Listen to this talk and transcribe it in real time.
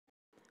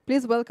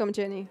Please welcome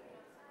Jenny.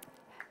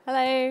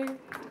 Hello.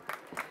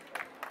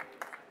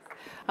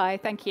 Hi,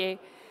 thank you.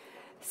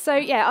 So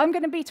yeah, I'm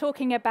going to be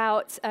talking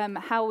about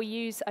how we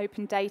use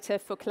open data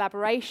for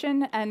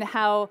collaboration and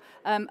how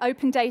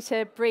open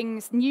data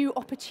brings new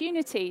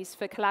opportunities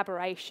for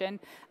collaboration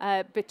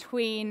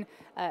between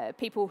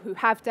people who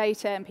have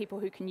data and people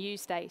who can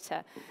use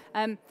data.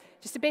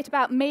 Just a bit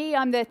about me,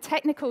 I'm the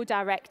technical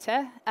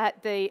director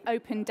at the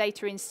Open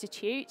Data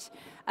Institute.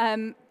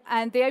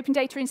 And the Open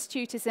Data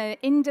Institute is an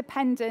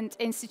independent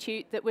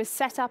institute that was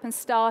set up and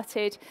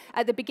started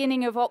at the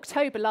beginning of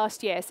October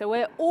last year, so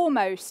we're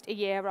almost a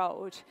year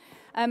old.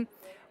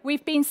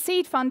 We've been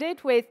seed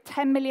funded with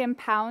 £10 million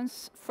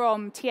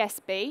from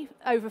TSB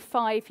over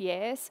 5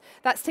 years.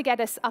 That's to get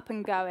us up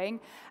and going.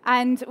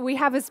 And we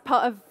have as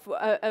part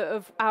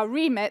of our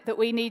remit that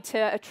we need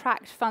to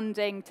attract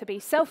funding to be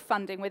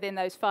self-funding within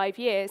those 5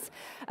 years,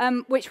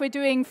 which we're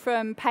doing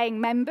from paying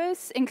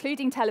members,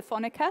 including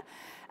Telefonica,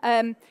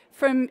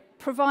 from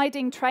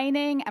providing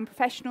training and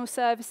professional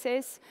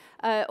services,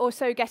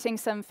 also getting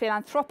some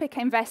philanthropic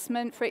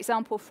investment, for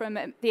example, from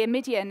the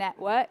Amidia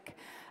network,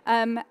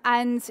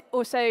 and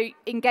also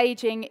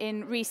engaging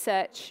in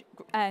research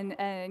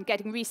and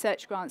getting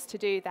research grants to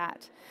do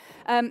that.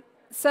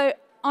 So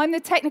I'm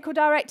the technical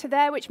director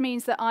there, which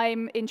means that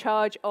I'm in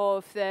charge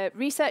of the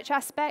research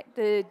aspect,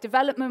 the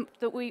development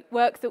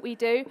work that we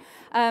do,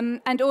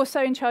 and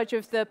also in charge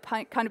of the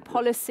kind of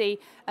policy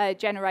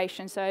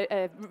generation,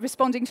 so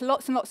responding to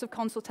lots and lots of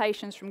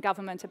consultations from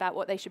government about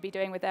what they should be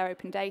doing with their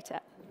open data.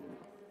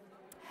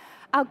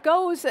 Our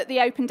goals at the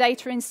Open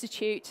Data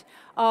Institute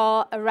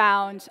are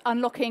around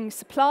unlocking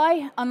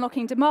supply,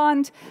 unlocking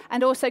demand,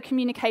 and also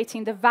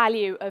communicating the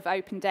value of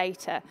open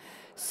data.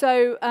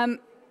 So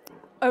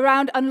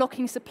around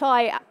unlocking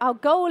supply, our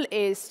goal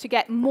is to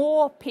get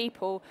more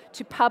people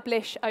to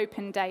publish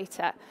open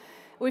data.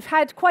 We've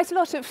had quite a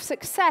lot of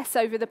success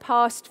over the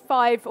past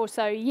 5 or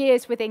so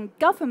years within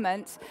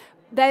government.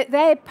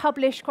 They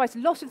publish quite a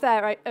lot of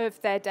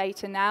their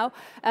data now,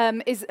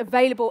 is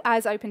available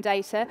as open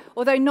data,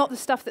 although not the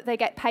stuff that they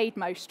get paid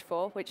most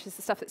for, which is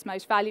the stuff that's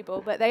most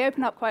valuable, but they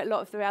open up quite a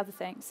lot of the other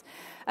things.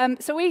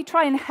 So we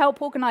try and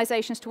help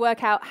organizations to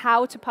work out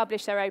how to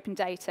publish their open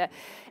data.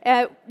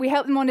 We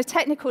help them on a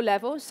technical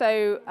level,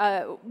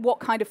 so what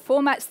kind of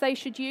formats they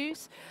should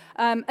use,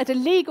 at a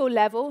legal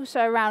level,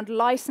 so around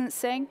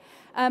licensing,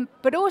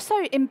 but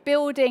also in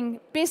building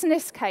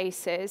business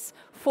cases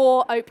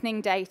for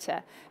opening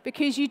data,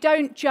 because you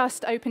don't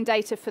just open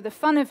data for the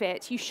fun of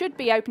it. You should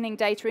be opening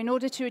data in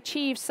order to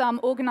achieve some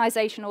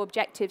organizational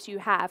objectives you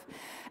have.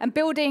 And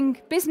building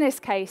business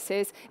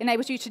cases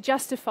enables you to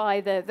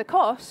justify the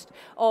cost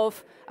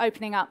of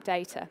opening up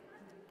data.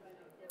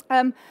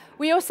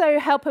 We also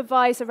help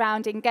advise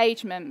around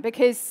engagement,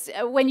 because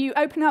when you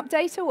open up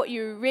data, what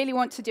you really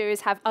want to do is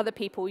have other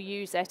people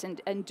use it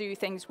and do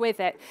things with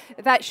it.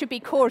 That should be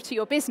core to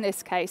your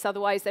business case,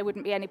 otherwise there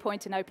wouldn't be any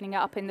point in opening it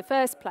up in the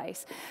first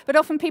place. But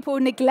often people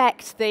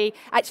neglect the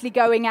actually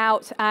going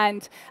out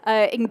and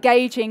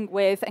engaging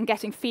with and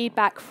getting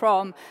feedback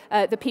from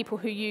the people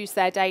who use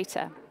their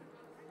data.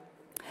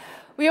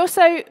 We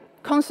also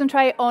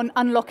concentrate on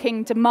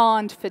unlocking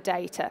demand for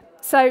data.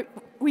 So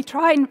we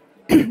try and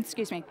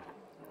excuse me.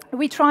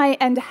 We try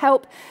and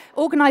help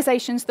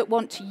organizations that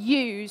want to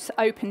use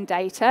open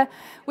data,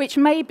 which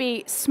may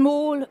be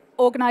small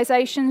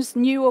organizations,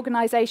 new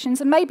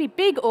organizations, and maybe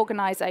big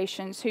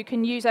organizations who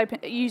can use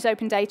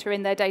open data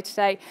in their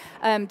day-to-day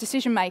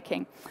decision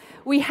making.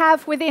 We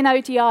have within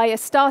ODI a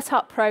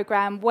startup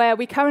program where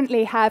we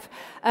currently have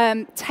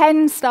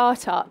 10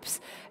 startups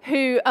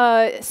who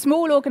are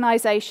small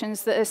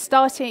organizations that are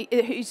starting,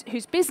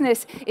 whose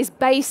business is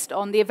based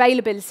on the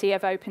availability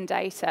of open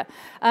data.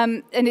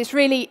 And it's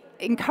really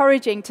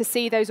encouraging to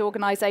see those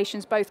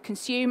organizations both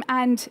consume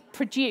and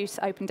produce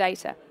open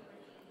data.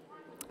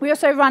 We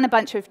also run a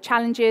bunch of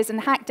challenges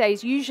and hack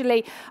days,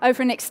 usually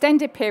over an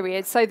extended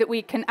period, so that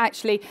we can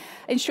actually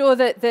ensure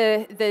that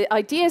the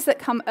ideas that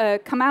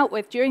come out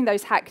with during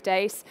those hack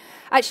days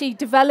actually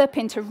develop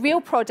into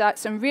real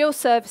products and real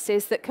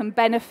services that can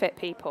benefit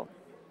people.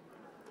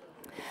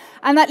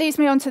 And that leads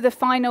me on to the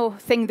final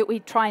thing that we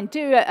try and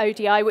do at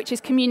ODI, which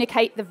is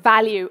communicate the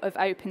value of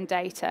open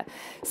data.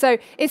 So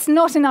it's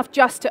not enough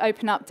just to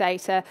open up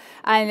data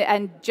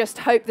and just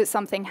hope that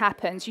something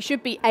happens. You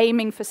should be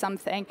aiming for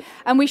something,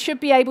 and we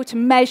should be able to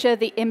measure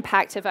the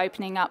impact of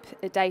opening up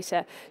the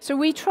data. So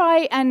we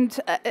try and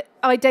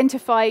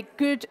identify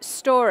good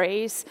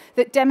stories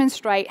that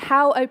demonstrate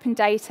how open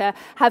data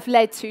have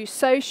led to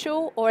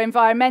social or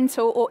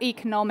environmental or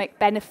economic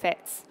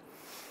benefits.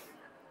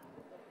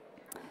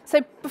 So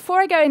before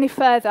I go any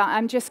further,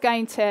 I'm just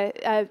going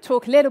to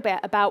talk a little bit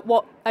about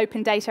what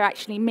open data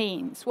actually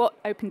means, what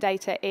open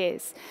data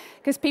is,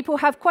 because people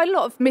have quite a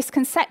lot of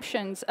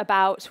misconceptions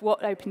about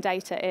what open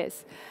data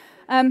is.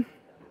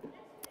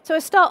 So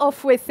I'll start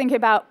off with thinking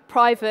about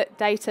private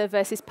data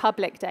versus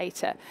public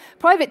data.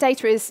 Private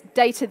data is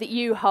data that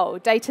you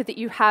hold, data that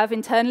you have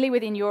internally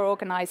within your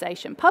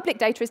organization. Public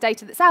data is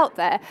data that's out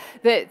there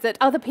that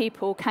other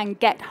people can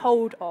get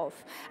hold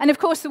of. And of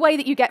course, the way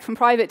that you get from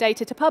private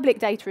data to public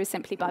data is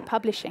simply by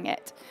publishing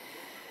it.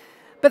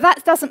 But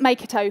that doesn't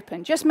make it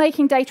open. Just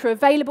making data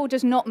available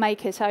does not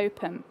make it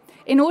open.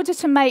 In order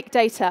to make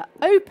data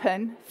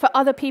open for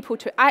other people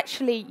to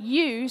actually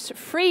use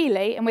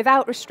freely and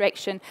without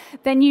restriction,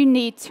 then you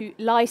need to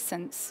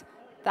license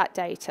that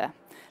data.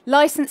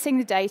 Licensing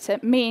the data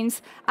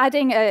means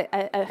adding an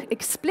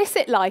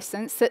explicit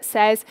license that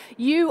says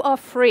you are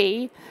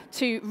free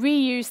to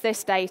reuse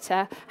this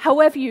data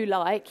however you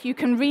like. You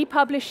can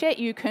republish it,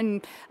 you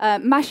can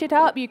mash it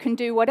up, you can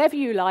do whatever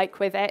you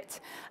like with it.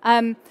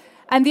 And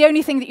the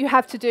only thing that you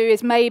have to do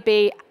is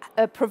maybe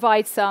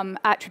provide some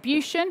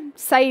attribution,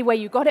 say where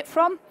you got it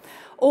from,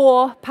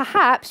 or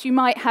perhaps you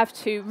might have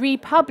to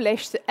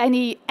republish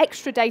any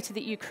extra data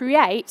that you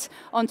create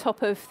on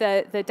top of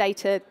the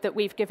data that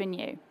we've given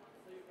you.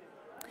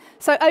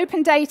 So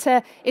open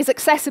data is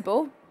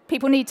accessible.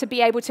 People need to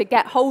be able to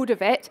get hold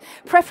of it,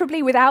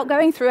 preferably without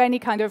going through any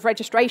kind of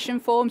registration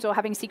forms or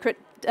having secret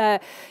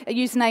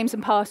usernames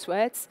and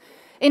passwords.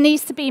 It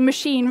needs to be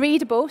machine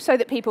readable so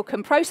that people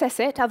can process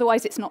it,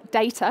 otherwise it's not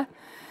data.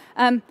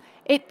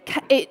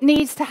 It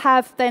needs to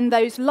have then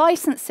those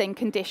licensing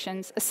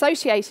conditions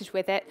associated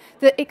with it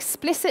that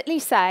explicitly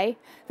say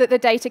that the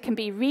data can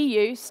be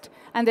reused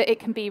and that it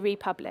can be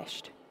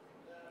republished.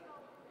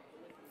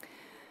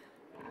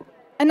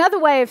 Another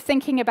way of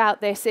thinking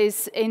about this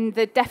is in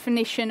the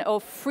definition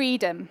of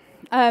freedom.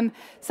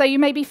 So you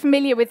may be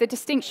familiar with the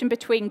distinction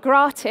between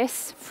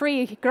gratis,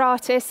 free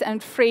gratis,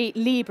 and free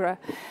libre.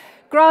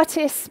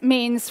 Gratis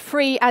means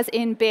free as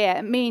in beer.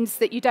 It means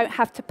that you don't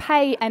have to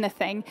pay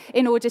anything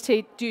in order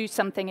to do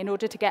something, in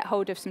order to get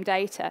hold of some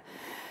data.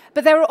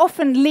 But there are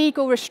often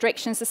legal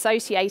restrictions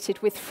associated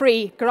with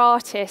free,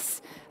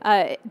 gratis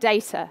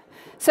data.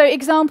 So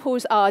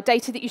examples are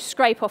data that you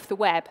scrape off the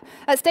web.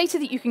 That's data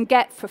that you can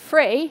get for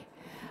free,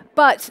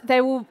 but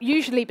there will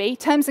usually be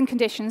terms and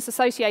conditions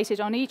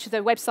associated on each of the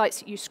websites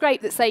that you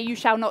scrape that say you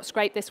shall not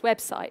scrape this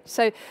website.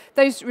 So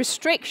those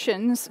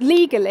restrictions,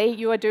 legally,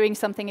 you are doing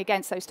something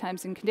against those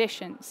terms and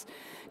conditions.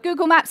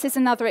 Google Maps is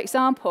another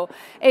example.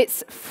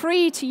 It's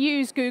free to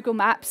use Google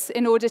Maps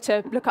in order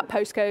to look up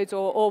postcodes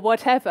or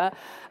whatever,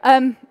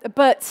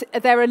 but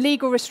there are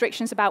legal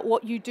restrictions about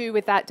what you do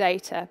with that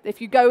data.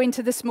 If you go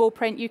into the small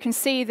print, you can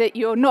see that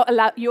you're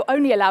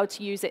only allowed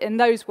to use it in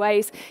those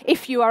ways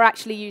if you are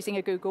actually using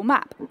a Google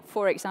Map,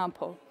 for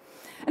example.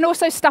 And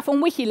also stuff on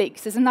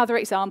WikiLeaks is another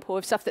example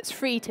of stuff that's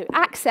free to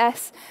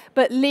access,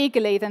 but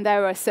legally then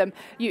there are some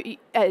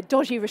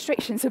dodgy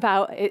restrictions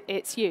about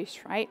its use,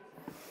 right?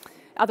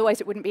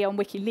 Otherwise, it wouldn't be on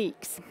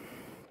WikiLeaks.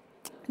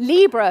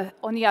 Libre,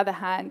 on the other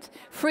hand,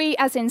 free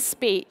as in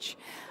speech,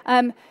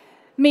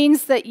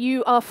 means that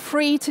you are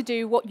free to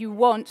do what you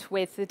want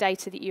with the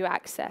data that you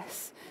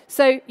access.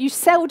 So you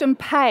seldom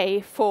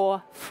pay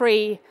for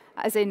free,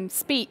 as in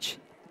speech,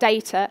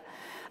 data,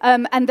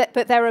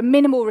 but there are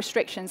minimal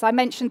restrictions. I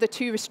mentioned the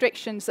two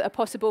restrictions that are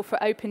possible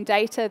for open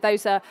data.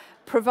 Those are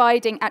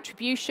providing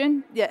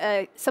attribution.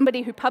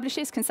 Somebody who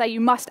publishes can say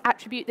you must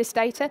attribute this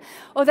data,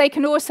 or they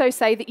can also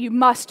say that you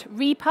must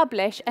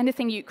republish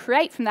anything you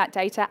create from that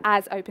data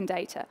as open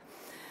data.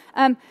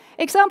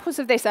 Examples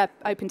of this are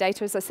open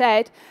data, as I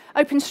said.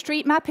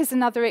 OpenStreetMap is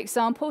another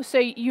example. So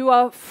you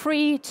are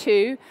free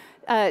to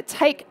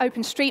take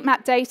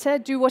OpenStreetMap data,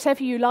 do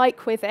whatever you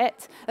like with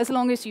it, as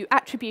long as you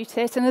attribute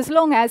it, and as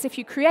long as, if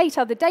you create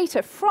other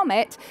data from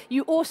it,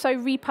 you also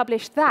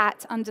republish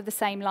that under the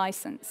same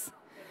license.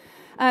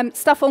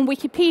 Stuff on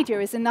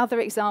Wikipedia is another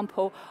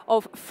example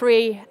of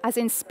free, as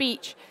in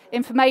speech,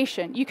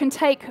 information. You can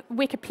take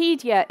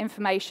Wikipedia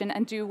information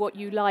and do what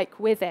you like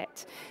with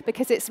it,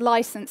 because it's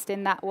licensed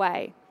in that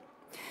way.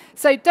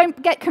 So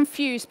don't get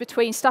confused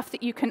between stuff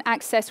that you can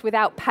access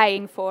without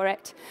paying for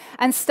it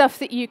and stuff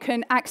that you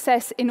can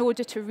access in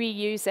order to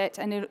reuse it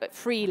and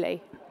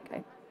freely.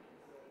 Okay.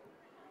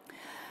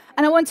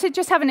 And I want to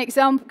just have an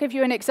example, give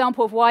you an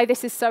example of why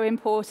this is so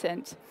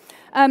important.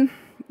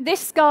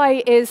 This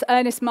guy is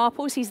Ernest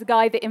Marples. He's the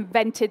guy that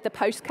invented the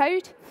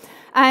postcode.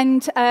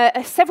 And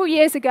several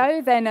years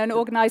ago, then an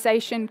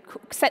organization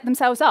set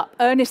themselves up,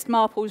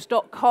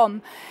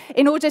 ernestmarples.com,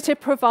 in order to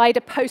provide a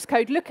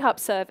postcode lookup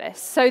service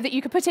so that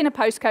you could put in a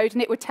postcode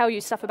and it would tell you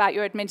stuff about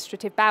your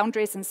administrative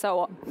boundaries and so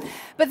on.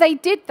 But they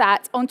did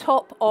that on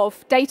top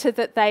of data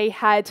that they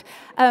had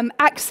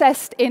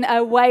accessed in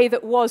a way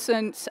that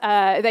wasn't,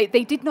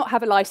 they did not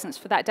have a license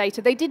for that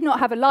data. They did not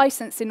have a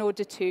license in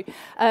order to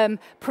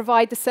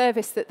provide the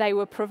service that they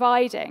were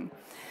providing.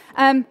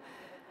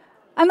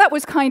 And that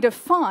was kind of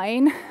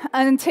fine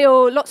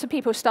until lots of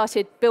people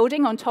started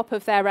building on top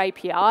of their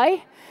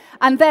API.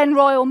 And then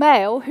Royal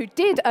Mail, who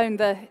did own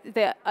the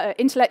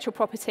intellectual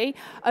property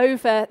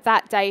over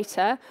that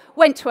data,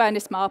 went to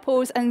Ernest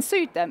Marples and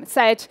sued them,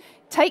 said,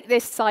 take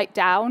this site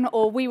down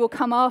or we will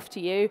come after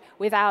you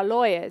with our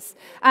lawyers.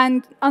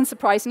 And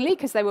unsurprisingly,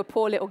 because they were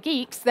poor little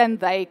geeks, then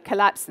they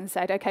collapsed and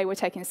said, okay, we're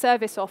taking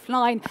service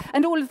offline.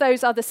 And all of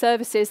those other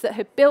services that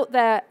had built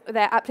their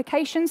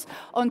applications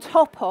on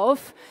top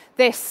of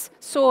this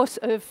source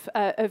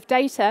of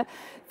data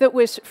that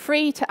was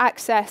free to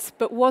access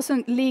but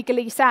wasn't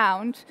legally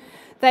sound,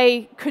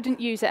 they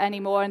couldn't use it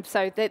anymore, and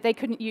so they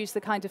couldn't use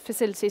the kind of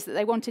facilities that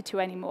they wanted to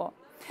anymore.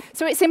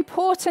 So it's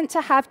important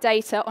to have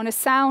data on a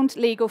sound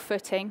legal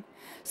footing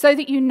so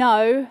that you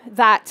know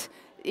that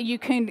you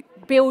can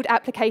build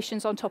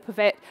applications on top of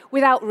it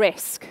without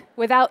risk,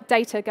 without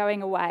data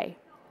going away.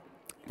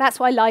 That's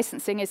why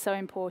licensing is so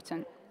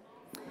important.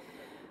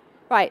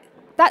 Right,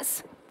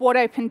 that's what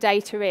open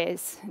data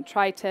is, and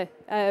try to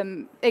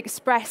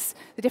express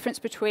the difference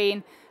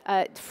between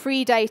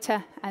free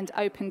data and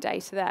open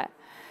data there.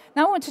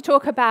 Now I want to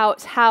talk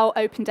about how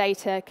open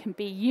data can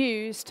be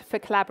used for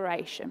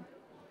collaboration.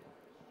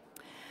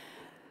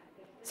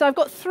 So I've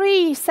got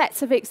 3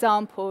 sets of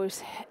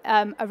examples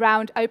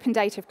around open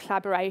data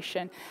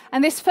collaboration.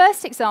 And this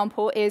first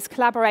example is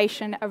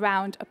collaboration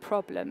around a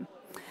problem.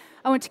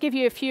 I want to give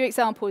you a few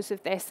examples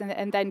of this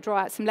and then draw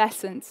out some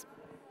lessons.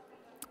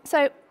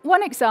 So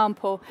one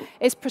example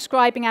is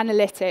prescribing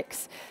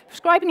analytics.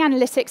 Prescribing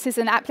analytics is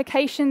an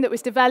application that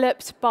was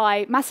developed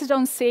by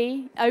Macedon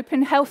C,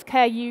 Open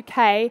Healthcare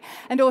UK,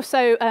 and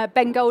also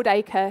Ben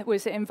Goldacre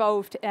was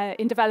involved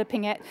in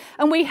developing it,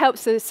 and we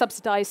helped to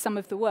subsidize some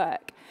of the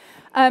work.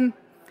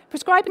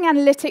 Prescribing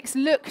analytics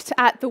looked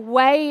at the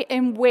way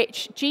in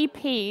which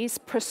GPs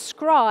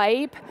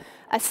prescribe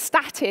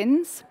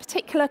statins, a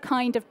particular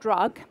kind of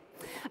drug,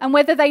 and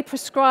whether they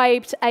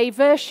prescribed a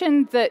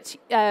version that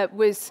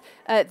was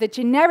the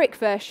generic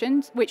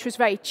version, which was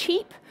very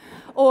cheap,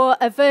 or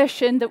a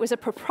version that was a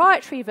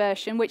proprietary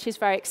version, which is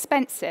very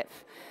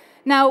expensive.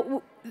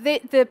 Now,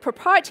 the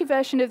proprietary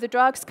version of the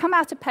drugs come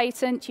out of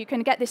patent. You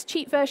can get this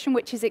cheap version,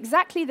 which is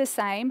exactly the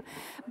same,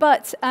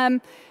 but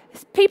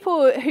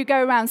people who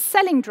go around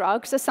selling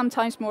drugs are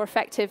sometimes more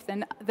effective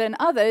than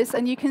others,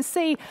 and you can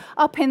see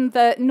up in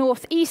the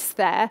northeast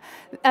there,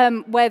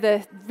 where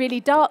the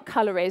really dark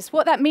color is.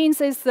 What that means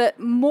is that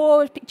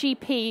more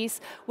GPs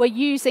were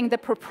using the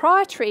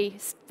proprietary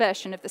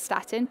version of the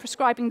statin,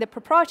 prescribing the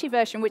proprietary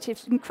version, which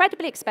is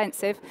incredibly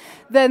expensive,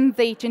 than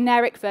the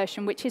generic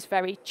version, which is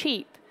very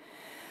cheap.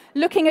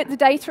 Looking at the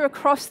data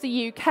across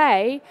the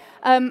UK,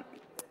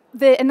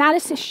 the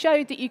analysis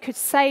showed that you could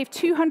save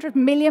 £200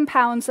 million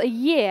a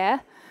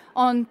year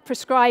on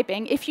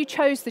prescribing if you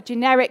chose the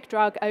generic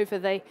drug over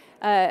the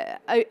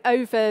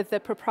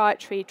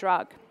proprietary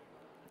drug.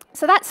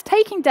 So that's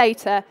taking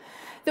data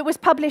that was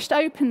published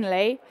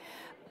openly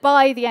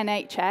by the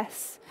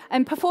NHS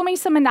and performing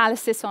some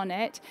analysis on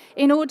it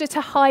in order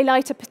to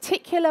highlight a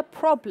particular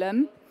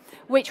problem,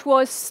 which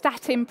was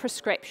statin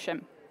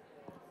prescription.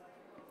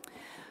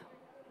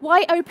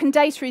 Why open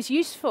data is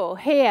useful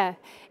here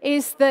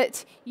is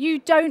that you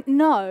don't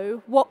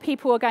know what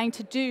people are going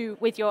to do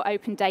with your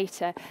open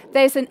data.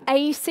 There's an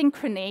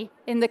asynchrony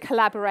in the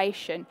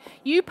collaboration.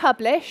 You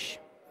publish,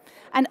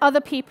 and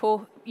other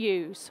people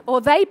use,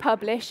 or they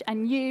publish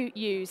and you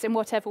use in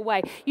whatever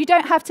way. You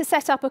don't have to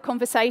set up a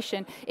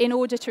conversation in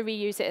order to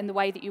reuse it in the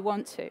way that you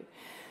want to.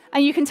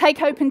 And you can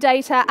take open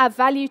data, add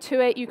value to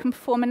it, you can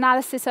perform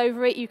analysis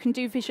over it, you can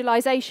do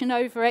visualization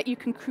over it, you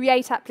can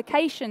create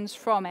applications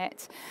from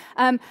it.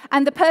 And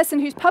the person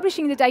who's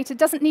publishing the data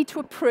doesn't need to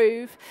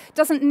approve,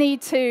 doesn't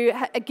need to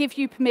give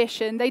you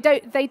permission, they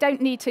don't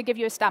need to give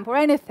you a stamp or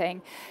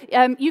anything.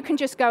 You can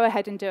just go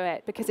ahead and do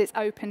it because it's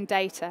open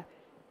data.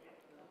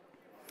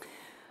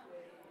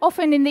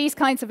 Often in these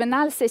kinds of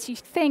analysis, you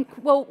think,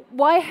 well,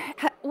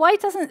 why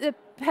doesn't the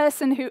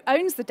person who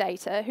owns the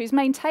data, who's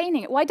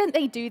maintaining it, why don't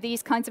they do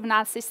these kinds of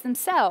analysis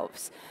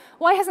themselves?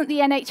 Why hasn't the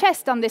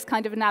NHS done this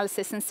kind of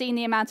analysis and seen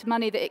the amount of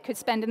money that it could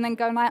spend and then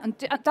gone out and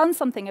done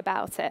something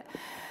about it?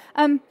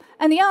 And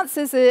the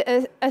answers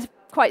are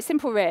quite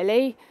simple,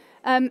 really.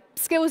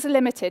 Skills are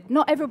limited.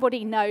 Not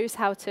everybody knows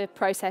how to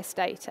process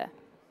data.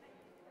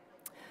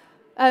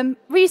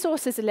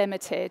 Resources are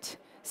limited.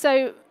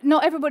 So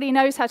not everybody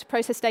knows how to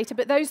process data,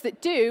 but those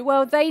that do,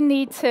 well, they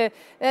need to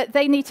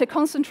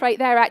concentrate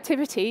their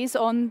activities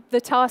on the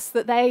tasks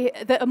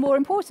that are more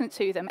important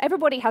to them.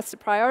 Everybody has to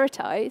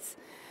prioritize.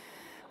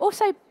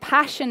 Also,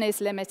 passion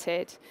is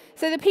limited.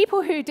 So the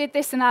people who did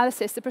this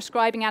analysis, the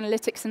prescribing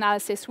analytics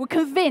analysis, were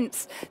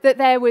convinced that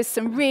there was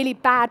some really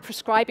bad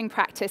prescribing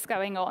practice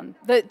going on,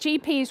 that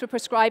GPs were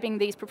prescribing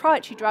these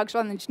proprietary drugs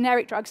rather than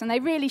generic drugs, and they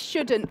really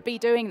shouldn't be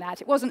doing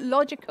that. It wasn't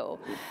logical.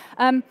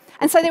 And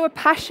so they were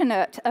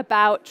passionate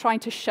about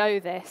trying to show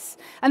this,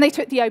 and they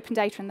took the open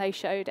data and they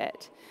showed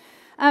it.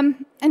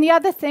 And the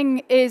other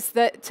thing is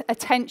that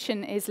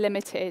attention is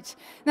limited.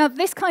 Now,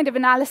 this kind of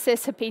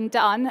analysis had been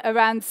done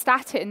around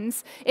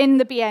statins in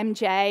the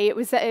BMJ. It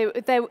was,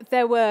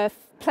 there were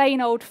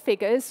plain old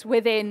figures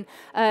within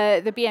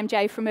the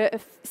BMJ from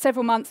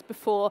several months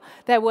before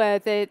there were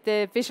the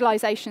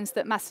visualizations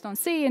that Macedon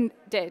C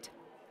did.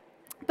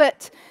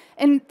 But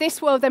in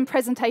this world, then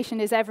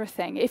presentation is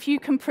everything. If you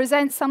can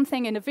present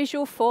something in a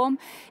visual form,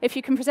 if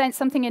you can present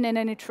something in an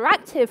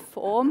interactive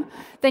form,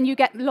 then you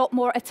get a lot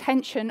more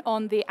attention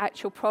on the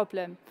actual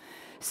problem.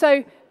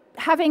 So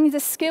having the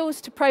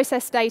skills to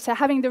process data,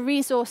 having the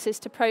resources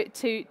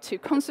to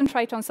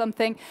concentrate on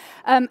something,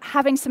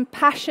 having some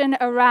passion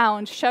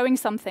around showing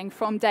something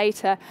from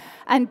data,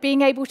 and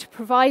being able to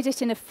provide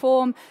it in a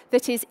form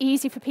that is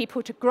easy for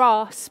people to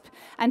grasp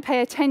and pay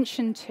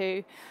attention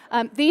to.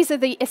 These are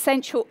the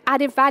essential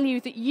added value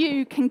that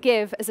you can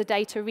give as a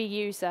data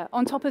reuser,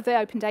 on top of the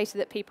open data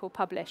that people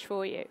publish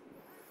for you.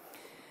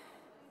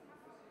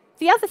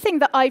 The other thing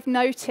that I've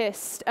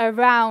noticed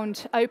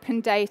around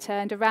open data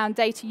and around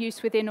data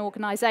use within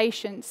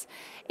organizations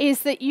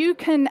is that you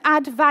can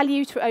add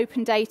value to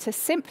open data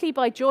simply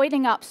by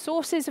joining up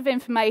sources of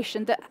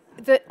information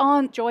that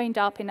aren't joined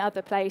up in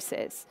other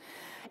places.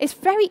 It's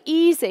very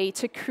easy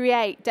to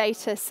create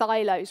data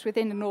silos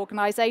within an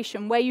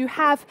organization where you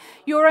have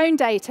your own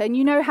data and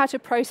you know how to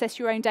process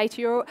your own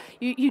data,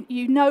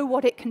 you know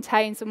what it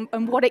contains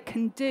and what it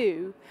can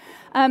do.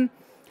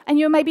 And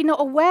you're maybe not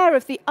aware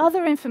of the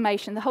other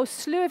information, the whole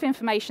slew of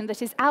information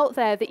that is out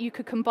there that you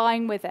could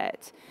combine with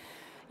it.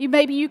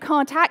 Maybe you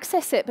can't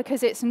access it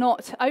because it's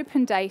not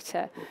open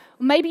data.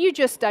 Maybe you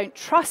just don't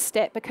trust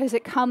it because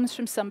it comes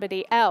from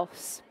somebody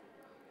else.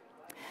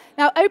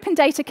 Now, open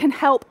data can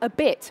help a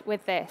bit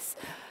with this.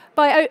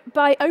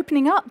 By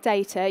opening up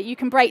data, you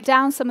can break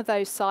down some of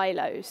those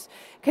silos,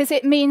 because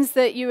it means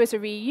that you as a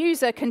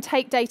reuser can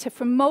take data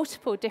from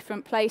multiple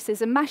different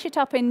places and mash it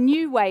up in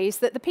new ways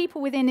that the people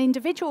within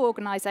individual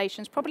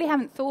organizations probably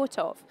haven't thought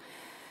of.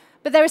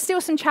 But there are still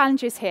some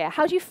challenges here.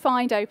 How do you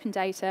find open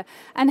data,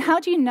 and how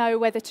do you know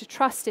whether to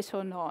trust it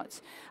or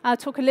not? I'll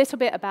talk a little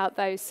bit about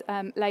those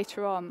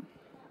later on.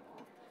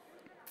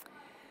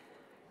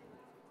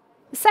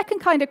 The second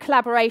kind of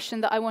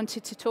collaboration that I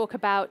wanted to talk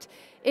about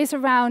is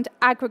around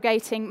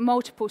aggregating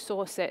multiple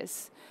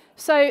sources.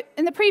 So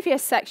in the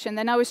previous section,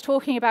 then I was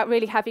talking about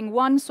really having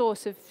one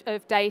source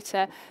of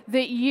data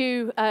that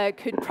you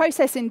could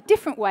process in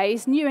different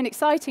ways, new and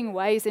exciting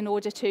ways, in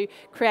order to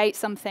create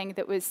something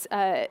that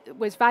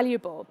was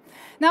valuable.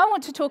 Now I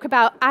want to talk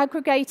about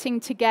aggregating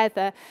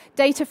together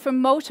data from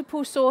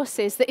multiple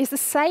sources that is the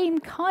same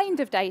kind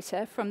of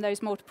data from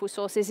those multiple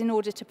sources in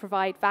order to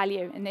provide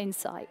value and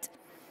insight.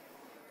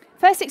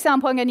 First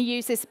example I'm going to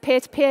use is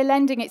peer-to-peer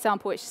lending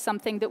example, which is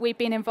something that we've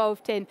been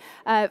involved in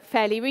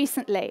fairly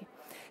recently.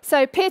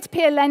 So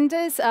peer-to-peer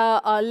lenders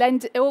are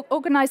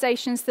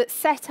organizations that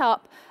set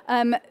up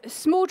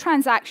small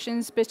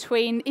transactions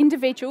between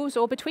individuals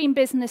or between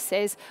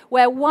businesses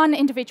where one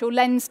individual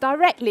lends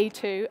directly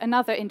to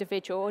another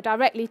individual or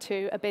directly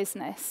to a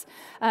business,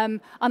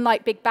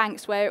 unlike big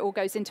banks where it all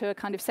goes into a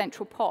kind of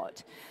central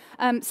pot.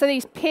 So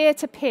these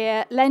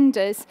peer-to-peer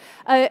lenders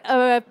are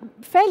a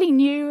fairly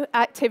new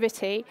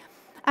activity,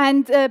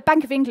 and the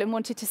Bank of England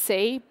wanted to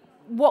see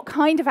what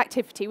kind of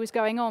activity was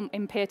going on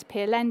in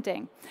peer-to-peer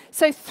lending.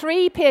 So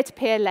 3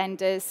 peer-to-peer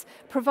lenders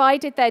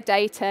provided their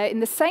data in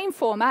the same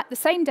format, the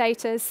same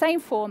data, same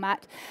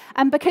format,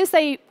 and because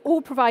they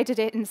all provided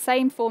it in the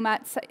same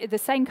format, the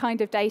same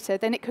kind of data,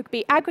 then it could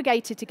be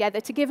aggregated together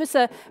to give us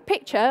a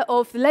picture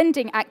of the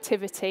lending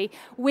activity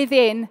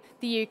within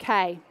the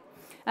UK.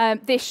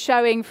 This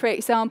showing, for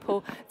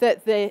example,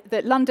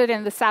 that London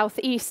and the South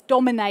East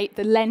dominate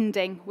the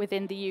lending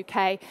within the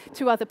UK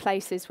to other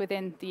places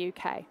within the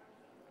UK.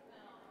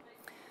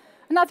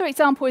 Another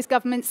example is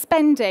government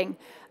spending.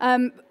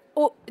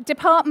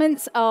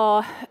 Departments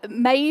are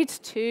made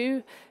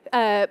to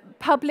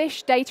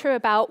publish data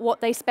about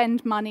what they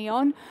spend money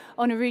on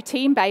a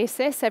routine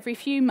basis every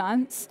few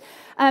months.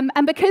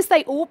 And because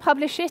they all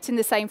publish it in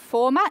the same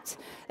format,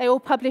 they all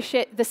publish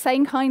it the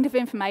same kind of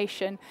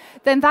information,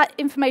 then that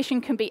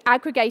information can be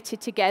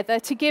aggregated together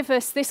to give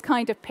us this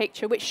kind of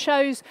picture, which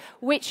shows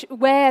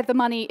where the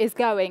money is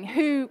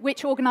going,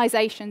 which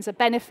organizations are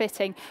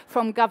benefiting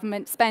from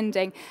government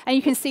spending. And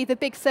you can see the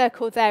big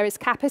circle there is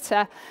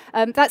Capita.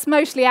 That's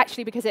mostly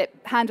actually because it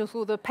handles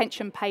all the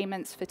pension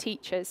payments for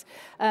teachers.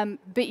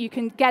 But you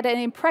can get an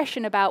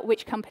impression about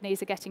which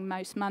companies are getting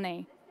most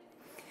money.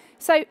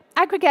 So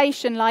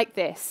aggregation like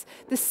this,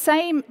 the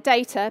same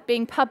data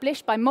being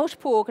published by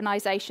multiple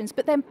organizations,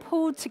 but then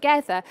pulled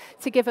together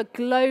to give a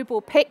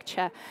global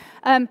picture,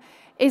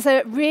 is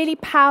a really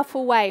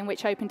powerful way in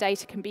which open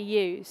data can be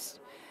used.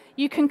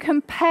 You can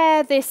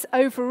compare this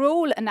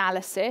overall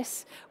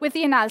analysis with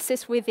the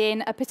analysis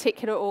within a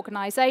particular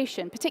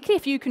organization, particularly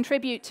if you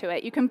contribute to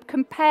it. You can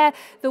compare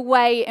the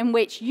way in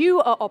which you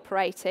are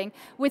operating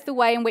with the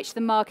way in which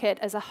the market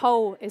as a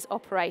whole is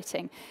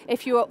operating,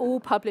 if you are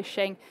all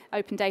publishing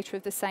open data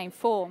of the same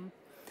form.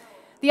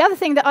 The other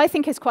thing that I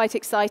think is quite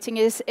exciting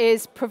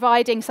is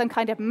providing some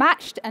kind of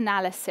matched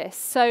analysis.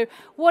 So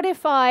what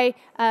if I,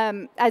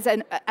 as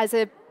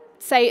a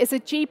say, as a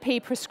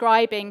GP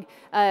prescribing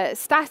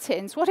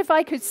statins, what if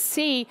I could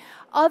see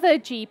other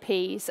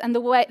GPs and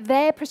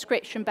their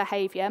prescription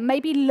behavior,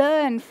 maybe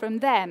learn from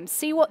them,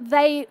 see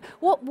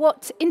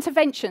what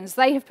interventions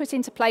they have put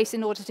into place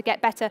in order to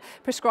get better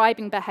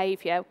prescribing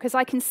behavior, because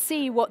I can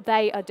see what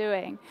they are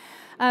doing.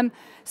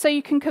 So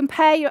you can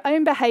compare your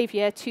own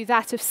behavior to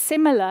that of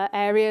similar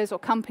areas or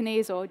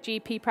companies or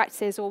GP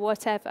practices or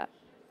whatever.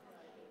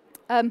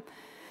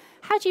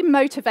 How do you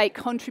motivate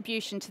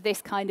contribution to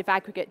this kind of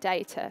aggregate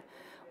data?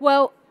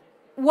 Well,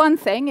 one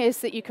thing is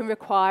that you can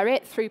require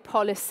it through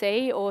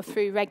policy or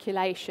through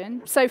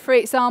regulation. So, for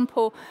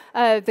example,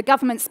 the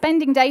government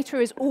spending data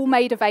is all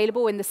made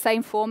available in the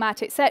same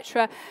format,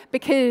 etc.,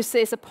 because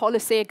there's a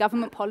policy, a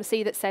government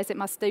policy that says it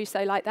must do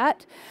so like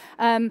that.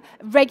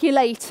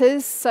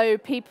 Regulators, so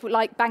people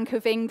like Bank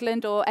of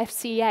England or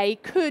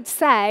FCA, could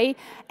say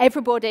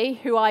everybody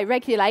who I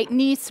regulate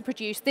needs to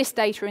produce this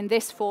data in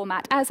this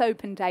format as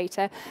open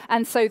data,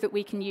 and so that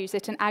we can use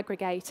it and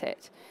aggregate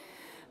it.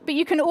 But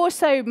you can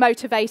also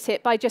motivate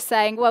it by just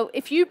saying, well,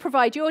 if you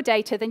provide your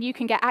data, then you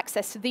can get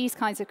access to these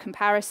kinds of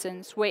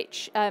comparisons,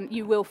 which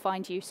you will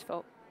find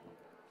useful.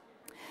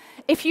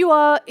 If you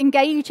are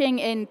engaging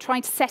in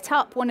trying to set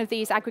up one of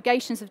these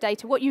aggregations of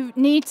data, what you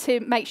need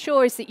to make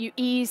sure is that you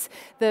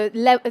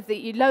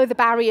you lower the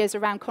barriers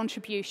around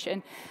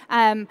contribution,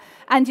 and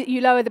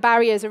you lower the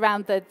barriers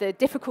around the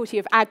difficulty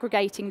of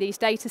aggregating these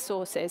data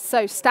sources.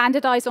 So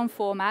standardize on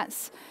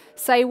formats,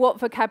 say what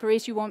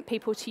vocabularies you want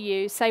people to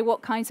use, say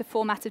what kinds of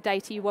format of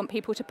data you want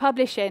people to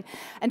publish in,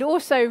 and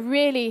also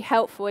really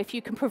helpful if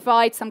you can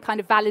provide some kind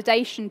of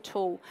validation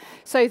tool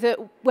so that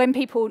when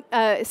people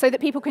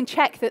can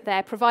check that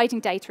they're providing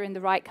data in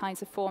the right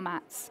kinds of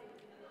formats.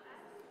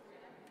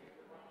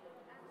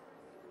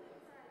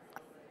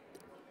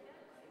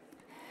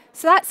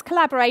 So that's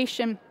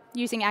collaboration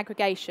using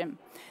aggregation.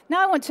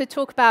 Now I want to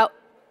talk about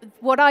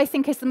what I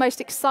think is the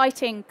most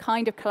exciting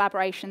kind of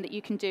collaboration that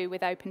you can do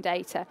with open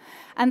data,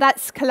 and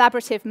that's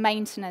collaborative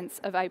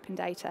maintenance of open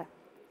data.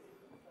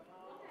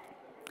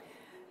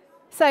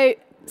 So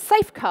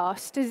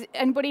Safecast, has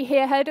anybody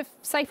here heard of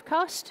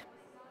Safecast?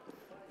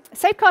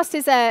 Safecast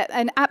is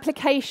an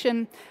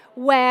application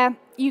where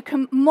you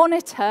can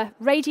monitor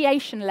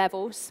radiation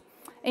levels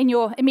in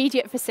your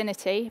immediate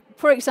vicinity.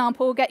 For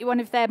example, get you one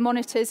of their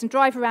monitors and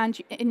drive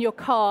around in your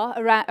car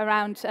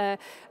around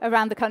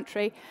the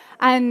country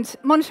and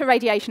monitor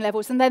radiation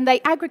levels, and then they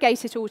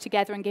aggregate it all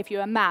together and give you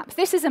a map.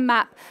 This is a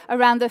map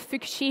around the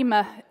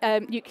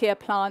Fukushima nuclear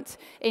plant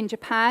in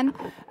Japan,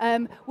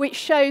 which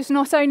shows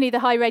not only the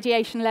high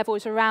radiation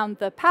levels around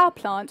the power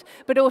plant,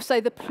 but also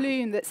the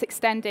plume that's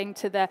extending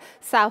to the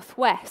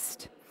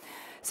southwest.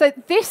 So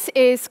this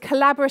is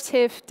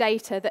collaborative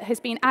data that has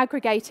been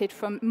aggregated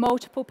from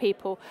multiple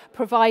people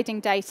providing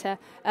data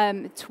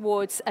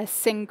towards a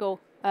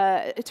single,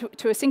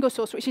 to a single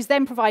source, which is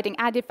then providing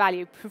added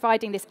value,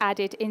 providing this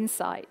added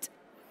insight.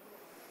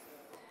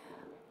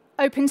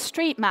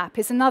 OpenStreetMap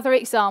is another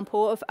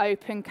example of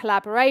open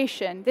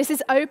collaboration. This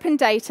is open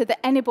data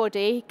that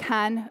anybody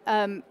can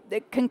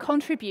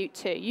contribute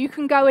to. You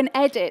can go and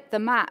edit the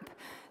map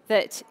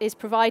that is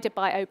provided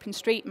by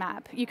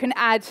OpenStreetMap. You can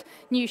add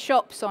new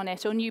shops on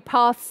it or new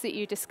paths that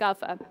you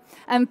discover.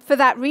 And for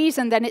that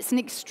reason, then it's an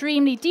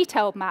extremely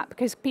detailed map,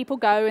 because people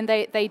go and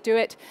they do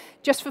it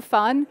just for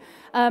fun,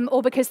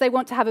 or because they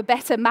want to have a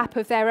better map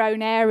of their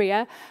own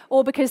area,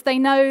 or because they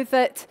know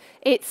that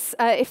it's,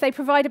 if they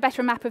provide a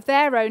better map of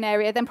their own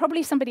area, then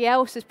probably somebody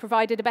else has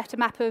provided a better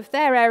map of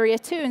their area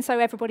too, and so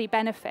everybody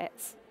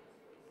benefits.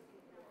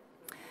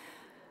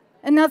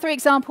 Another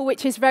example,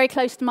 which is very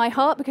close to my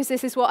heart, because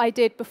this is what I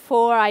did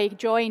before I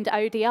joined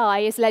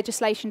ODI, is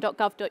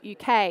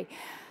legislation.gov.uk.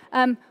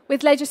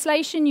 With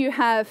legislation, you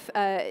have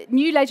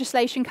new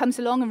legislation comes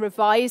along and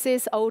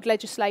revises old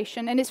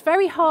legislation, and it's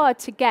very hard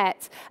to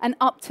get an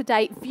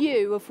up-to-date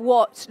view of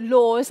what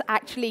laws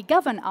actually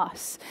govern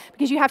us,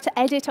 because you have to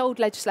edit old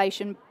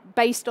legislation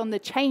based on the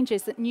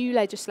changes that new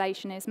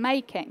legislation is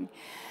making.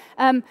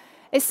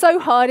 It's so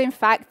hard, in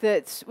fact,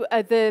 that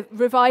the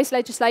revised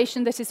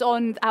legislation that is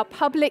on our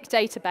public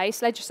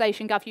database,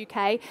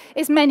 legislation.gov.uk,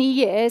 is many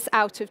years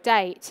out of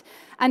date.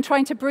 And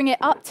trying to bring it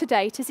up to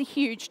date is a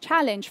huge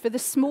challenge for the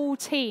small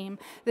team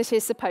that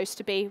is supposed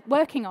to be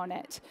working on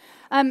it.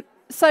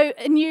 So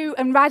a new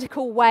and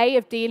radical way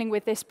of dealing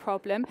with this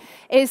problem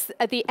is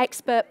the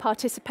Expert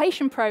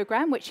Participation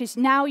Programme, which is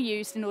now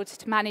used in order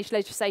to manage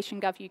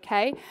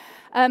legislation.gov.uk,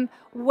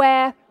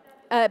 where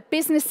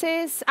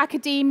businesses,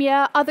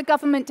 academia, other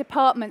government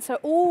departments are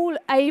all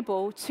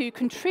able to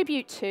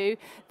contribute to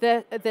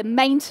the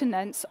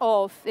maintenance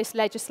of this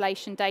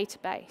legislation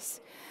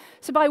database.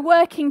 So by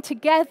working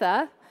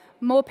together,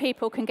 more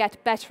people can get a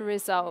better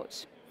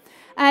result.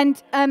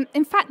 And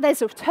in fact,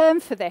 there's a term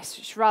for this,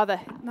 which is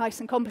rather nice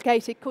and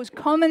complicated, called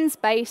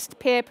commons-based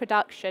peer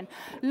production.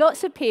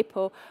 Lots of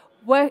people,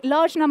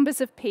 large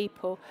numbers of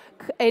people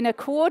in a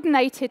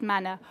coordinated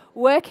manner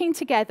working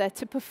together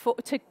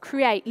to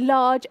create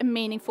large and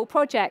meaningful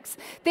projects.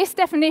 This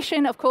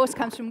definition, of course,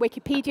 comes from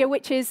Wikipedia,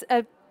 which is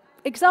an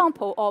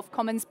example of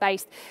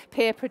commons-based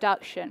peer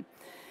production.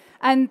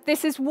 And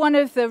this is one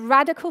of the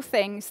radical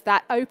things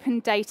that open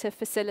data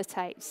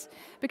facilitates.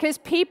 Because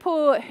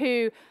people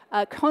who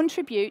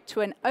contribute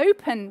to an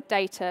open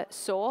data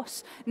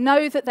source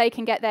know that they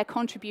can get their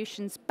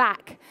contributions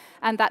back,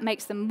 and that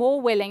makes them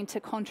more willing to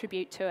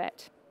contribute to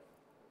it.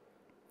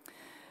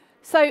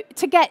 So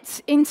to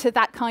get into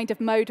that kind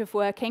of mode of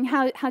working,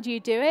 how do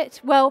you do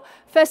it? Well,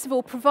 first of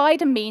all,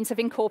 provide a means of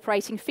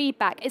incorporating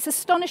feedback. It's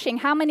astonishing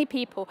how many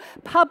people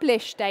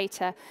publish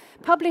data,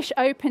 publish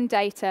open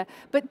data,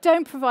 but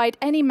don't provide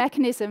any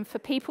mechanism for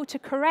people to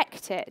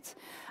correct it.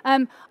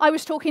 I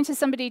was talking to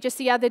somebody just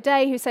the other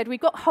day who said, we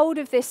got hold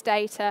of this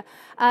data,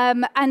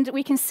 and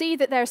we can see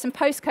that there are some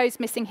postcodes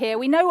missing here.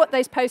 We know what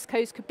those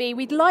postcodes could be.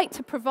 We'd like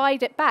to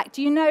provide it back.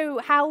 Do you know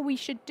how we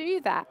should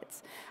do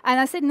that? And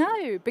I said,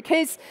 no,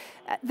 because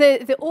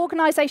the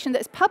organization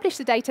that's published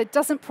the data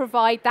doesn't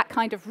provide that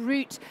kind of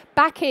route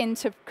back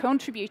into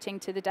contributing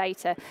to the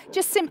data,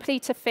 just simply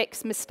to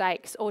fix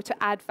mistakes or to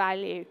add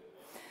value.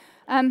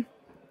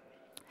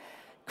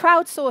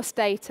 Crowdsource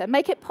data,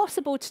 make it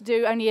possible to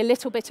do only a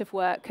little bit of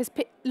work, because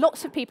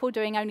lots of people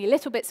doing only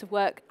little bits of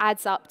work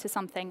adds up to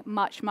something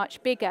much,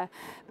 much bigger.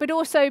 But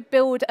also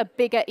build a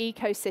bigger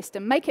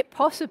ecosystem. Make it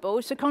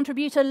possible to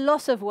contribute a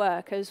lot of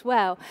work as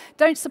well.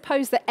 Don't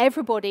suppose that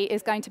everybody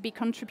is going to be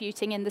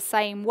contributing in the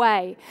same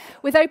way.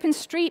 With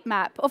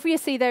OpenStreetMap,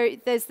 obviously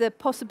there's the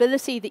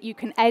possibility that you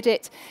can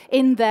edit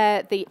in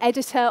the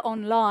editor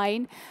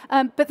online,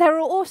 but there are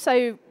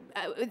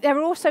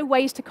also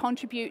ways to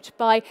contribute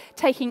by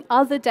taking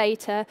other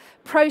data,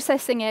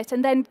 processing it,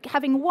 and then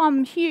having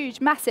one huge,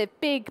 massive,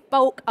 big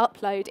bulk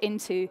upload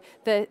into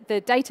the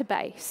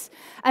database.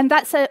 And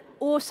that's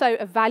also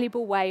a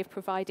valuable way of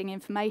providing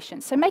information.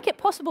 So make it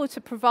possible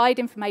to provide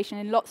information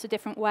in lots of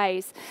different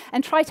ways,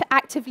 and try to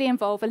actively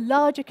involve a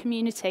larger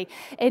community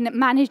in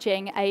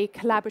managing a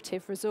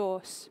collaborative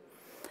resource.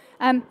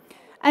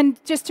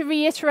 And just to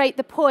reiterate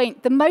the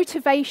point, the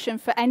motivation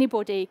for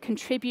anybody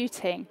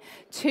contributing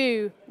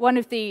to one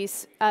of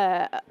these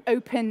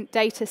open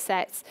data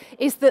sets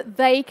is that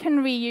they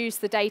can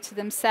reuse the data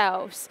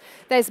themselves.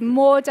 There's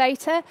more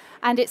data,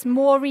 and it's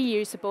more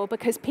reusable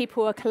because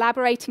people are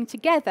collaborating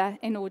together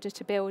in order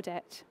to build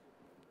it.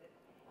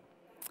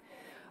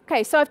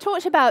 Okay, so I've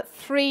talked about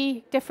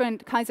 3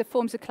 different kinds of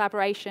forms of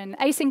collaboration.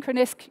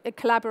 Asynchronous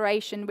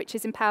collaboration, which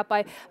is empowered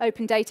by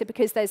open data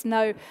because there's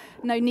no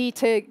need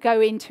to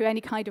go into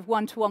any kind of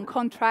one-to-one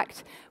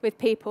contract with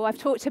people. I've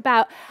talked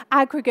about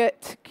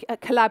aggregate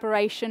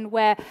collaboration,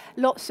 where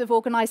lots of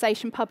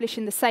organizations publish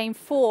in the same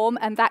form,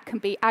 and that can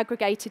be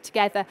aggregated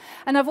together.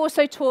 And I've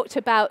also talked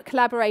about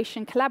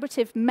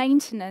collaborative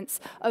maintenance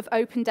of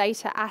open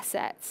data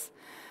assets.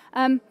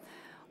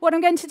 What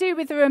I'm going to do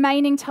with the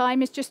remaining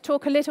time is just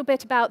talk a little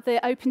bit about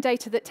the open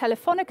data that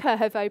Telefonica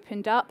have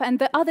opened up, and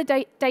the other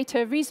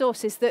data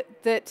resources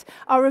that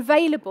are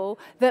available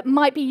that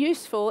might be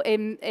useful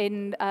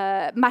in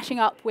mashing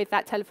up with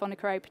that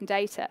Telefonica open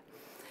data.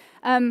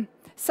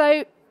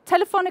 So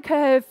Telefonica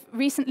have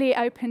recently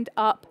opened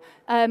up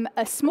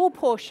a small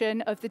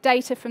portion of the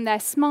data from their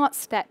Smart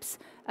Steps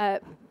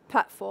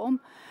platform,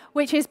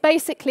 which is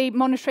basically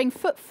monitoring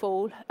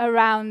footfall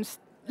around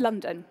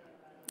London.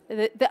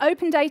 The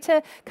open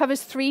data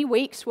covers 3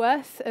 weeks'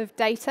 worth of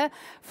data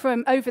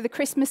from over the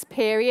Christmas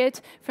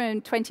period, from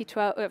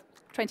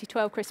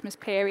 2012 Christmas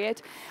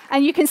period.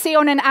 And you can see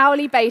on an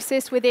hourly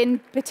basis within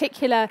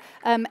particular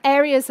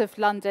areas of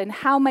London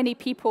how many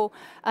people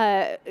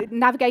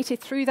navigated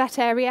through that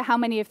area, how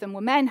many of them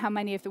were men, how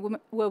many of them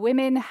were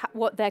women,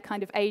 what their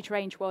kind of age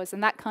range was,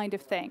 and that kind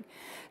of thing.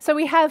 So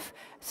we have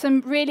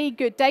some really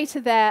good data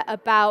there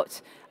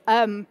about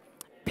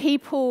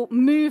people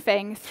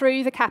moving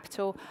through the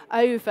capital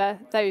over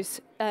those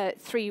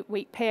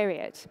 3-week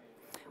period.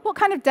 What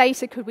kind of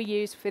data could we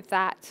use with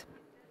that?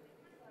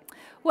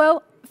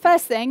 Well,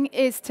 first thing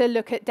is to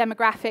look at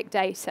demographic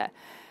data.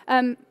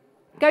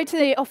 Go to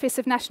the Office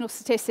of National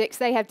Statistics.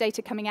 They have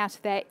data coming out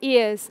of their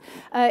ears.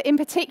 In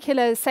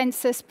particular, the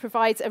census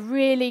provides a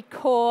really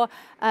core,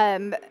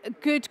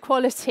 good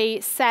quality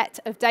set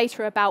of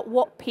data about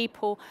what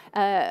people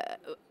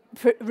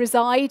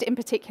reside in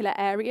particular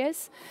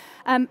areas.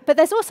 But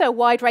there's also a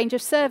wide range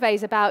of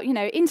surveys about,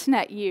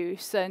 internet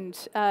use and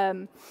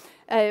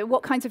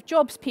what kinds of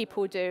jobs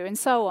people do and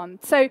so on.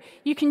 So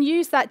you can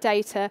use that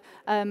data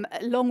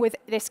along with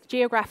this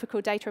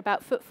geographical data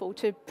about footfall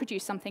to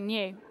produce something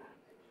new.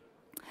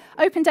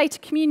 Open data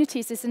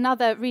communities is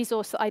another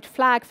resource that I'd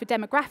flag for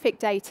demographic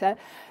data.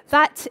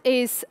 That's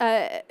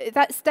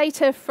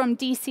data from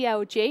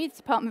DCLG, the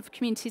Department for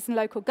Communities and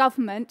Local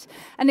Government,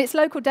 and it's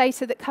local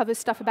data that covers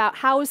stuff about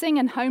housing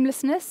and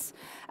homelessness,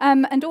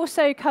 and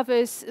also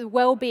covers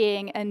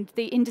well-being and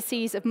the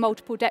indices of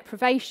multiple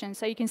deprivation,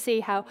 so you can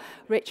see how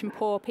rich and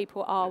poor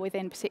people are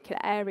within particular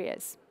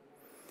areas.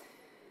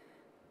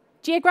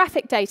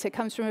 Geographic data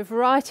comes from a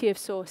variety of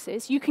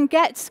sources. You can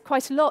get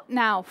quite a lot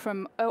now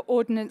from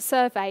Ordnance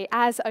Survey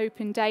as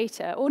open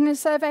data.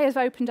 Ordnance Survey has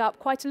opened up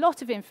quite a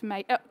lot of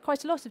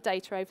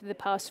data over the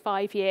past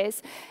 5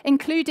 years,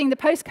 including the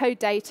postcode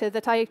data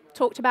that I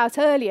talked about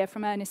earlier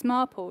from Ernest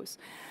Marples.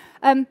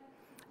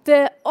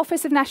 The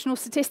Office of National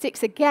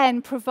Statistics,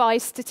 again,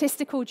 provides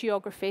statistical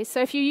geographies. So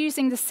if you're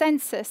using the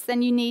census,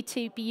 then you need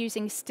to be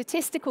using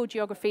statistical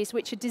geographies,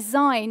 which are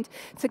designed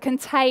to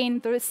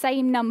contain the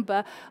same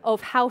number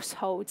of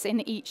households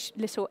in each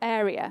little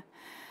area.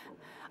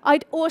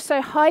 I'd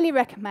also highly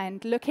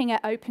recommend looking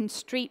at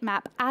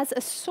OpenStreetMap as a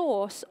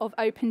source of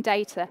open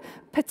data,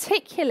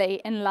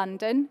 particularly in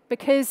London,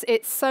 because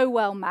it's so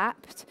well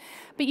mapped.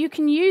 But you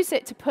can use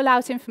it to pull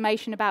out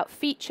information about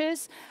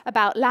features,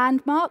 about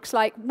landmarks,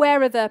 like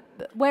where are the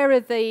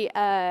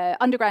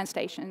underground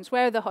stations,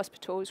 where are the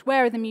hospitals,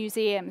 where are the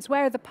museums,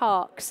 where are the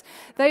parks,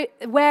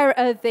 where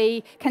are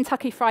the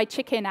Kentucky Fried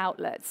Chicken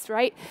outlets,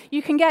 right?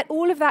 You can get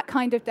all of that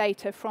kind of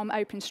data from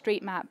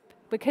OpenStreetMap,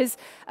 because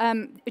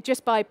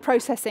just by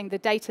processing the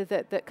data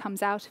that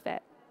comes out of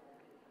it.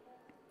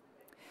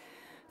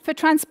 For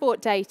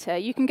transport data,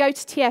 you can go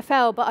to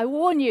TfL, but I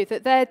warn you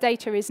that their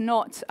data is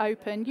not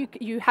open.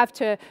 You have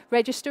to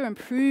register and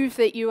prove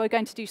that you are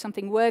going to do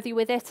something worthy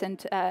with it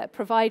and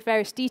provide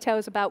various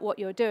details about what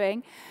you're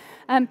doing.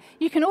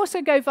 You can also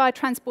go via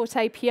Transport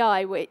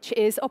API, which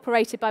is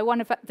operated by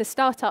one of the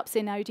startups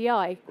in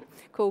ODI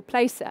called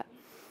Placer.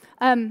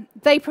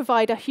 They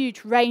provide a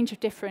huge range of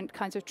different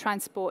kinds of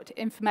transport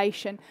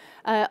information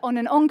on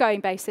an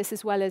ongoing basis,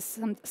 as well as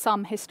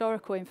some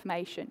historical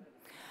information.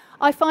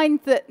 I find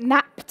that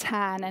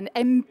NAPTAN and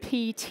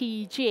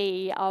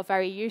MPTG are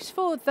very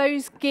useful.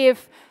 Those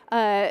give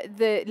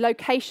the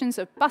locations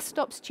of bus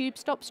stops, tube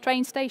stops,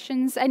 train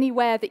stations,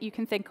 anywhere that you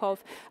can think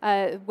of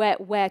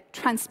where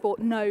transport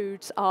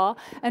nodes are,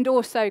 and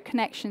also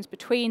connections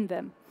between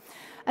them.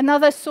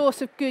 Another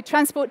source of good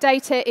transport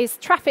data is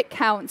traffic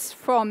counts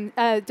from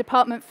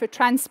Department for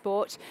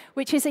Transport,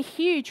 which is a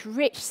huge,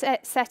 rich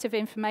set of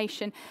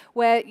information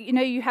where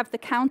you have the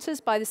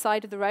counters by the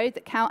side of the road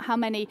that count how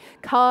many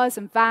cars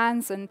and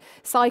vans and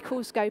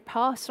cycles go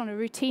past on a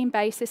routine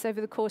basis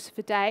over the course of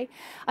a day.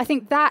 I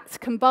think that,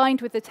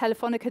 combined with the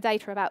Telefonica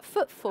data about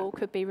footfall,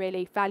 could be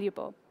really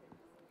valuable.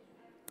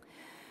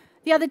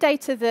 The other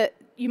data that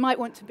you might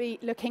want to be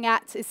looking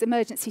at is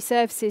emergency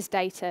services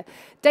data.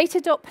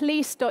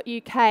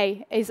 Data.police.uk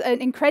is an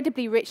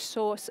incredibly rich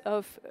source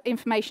of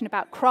information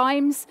about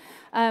crimes,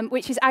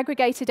 which is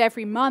aggregated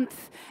every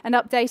month and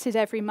updated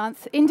every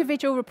month.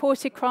 Individual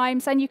reported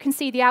crimes, and you can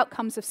see the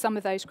outcomes of some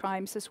of those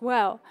crimes as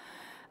well.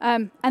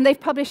 And they've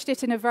published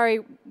it in a very,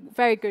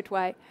 very good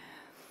way.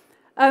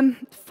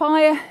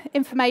 Fire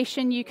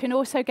information, you can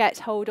also get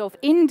hold of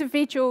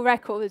individual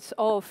records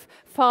of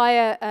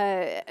fire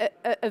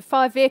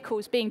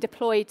vehicles being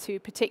deployed to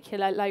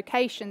particular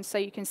locations, so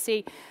you can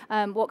see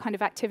what kind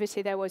of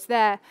activity there was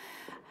there.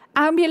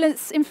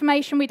 Ambulance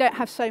information we don't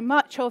have so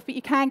much of, but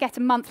you can get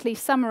a monthly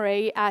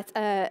summary at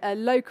a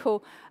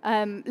local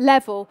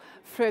level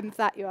from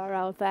that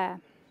URL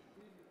there.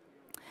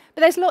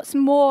 But there's lots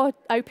more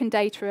open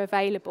data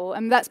available,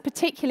 and that's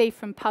particularly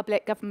from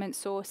public government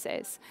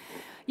sources.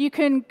 You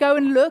can go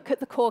and look at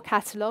the core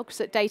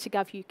catalogues at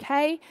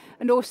data.gov.uk,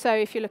 and also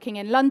if you're looking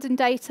in London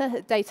data,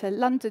 at data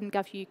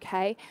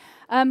London.gov.uk,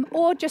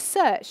 or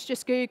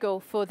just Google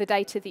for the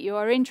data that you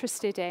are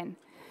interested in.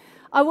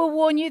 I will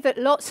warn you that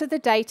lots of the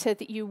data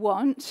that you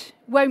want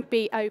won't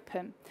be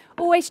open.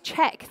 Always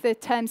check the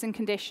terms and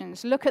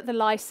conditions, look at the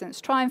license,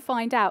 try and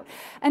find out.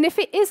 And if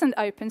it isn't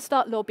open,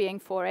 start lobbying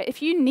for it.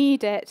 If you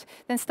need it,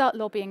 then start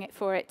lobbying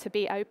for it to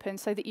be open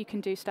so that you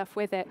can do stuff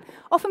with it.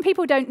 Often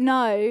people don't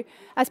know,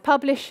 as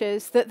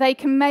publishers, that they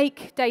can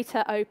make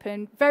data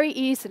open very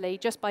easily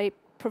just by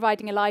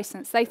providing a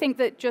license. They think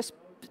that just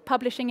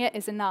publishing it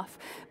is enough.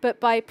 But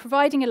by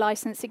providing a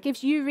license, it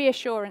gives you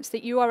reassurance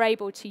that you are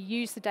able to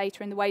use the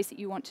data in the ways that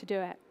you want to do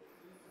it.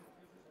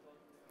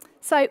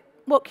 So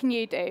what can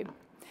you do?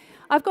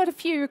 I've got a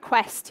few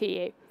requests to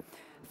you.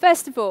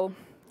 First of all,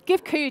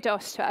 give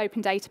kudos to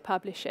open data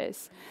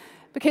publishers,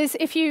 because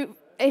if you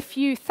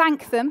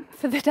thank them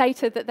for the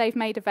data that they've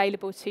made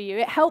available to you,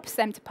 it helps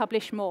them to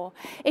publish more.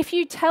 If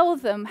you tell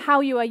them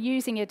how you are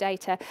using your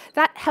data,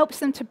 that helps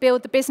them to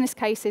build the business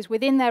cases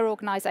within their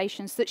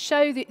organizations that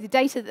show that the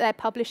data that they're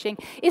publishing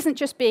isn't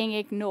just being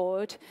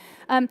ignored.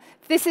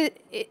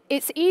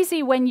 It's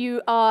easy when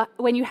you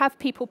have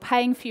people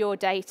paying for your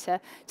data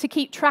to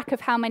keep track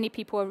of how many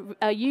people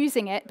are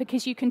using it,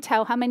 because you can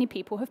tell how many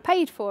people have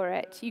paid for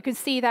it. You can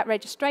see that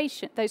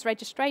those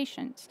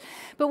registrations.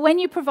 But when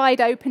you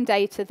provide open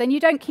data, then you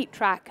don't keep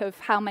track of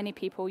how many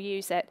people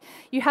use it.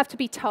 You have to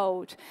be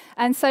told.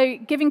 And so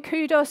giving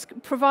kudos,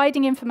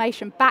 providing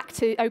information back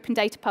to open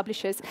data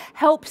publishers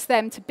helps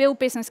them to build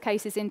business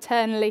cases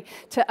internally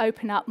to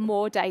open up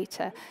more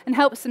data, and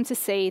helps them to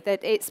see that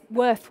it's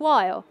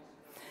worthwhile.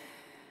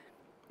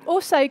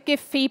 Also, give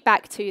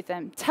feedback to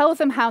them. Tell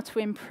them how to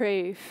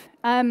improve.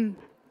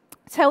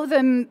 Tell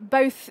them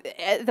both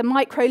at the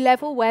micro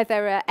level where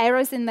there are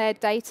errors in their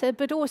data,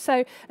 but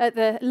also at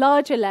the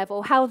larger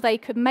level how they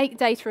could make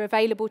data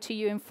available to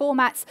you in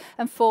formats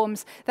and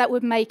forms that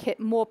would make it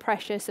more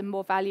precious and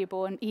more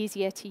valuable and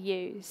easier to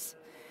use.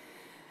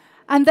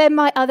 And then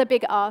my other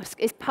big ask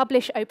is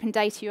publish open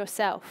data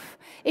yourself.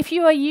 If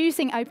you are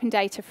using open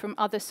data from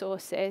other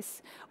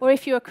sources, or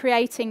if you are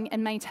creating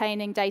and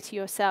maintaining data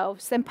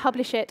yourselves, then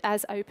publish it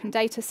as open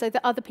data so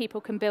that other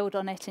people can build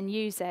on it and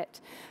use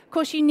it. Of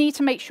course, you need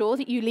to make sure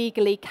that you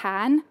legally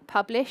can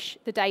publish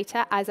the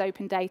data as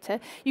open data.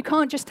 You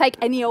can't just take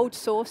any old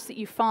source that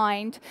you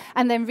find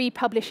and then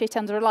republish it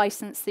under a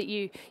license that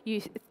you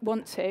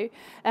want to.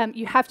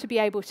 You have to be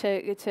able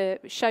to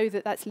show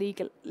that that's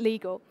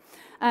legal.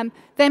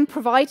 Then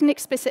provide an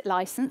explicit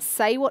license,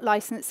 say what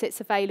license it's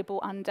available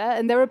under,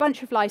 and there are a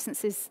bunch of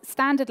licenses,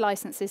 standard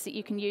licenses that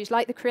you can use,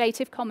 like the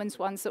Creative Commons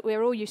ones that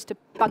we're all used to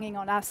bunging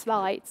on our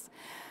slides.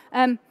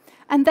 And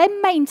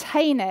then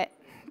maintain it.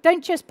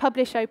 Don't just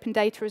publish open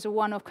data as a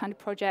one-off kind of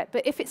project,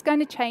 but if it's going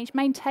to change,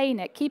 maintain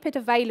it, keep it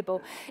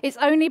available. It's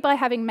only by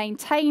having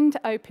maintained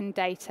open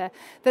data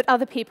that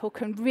other people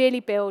can really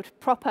build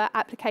proper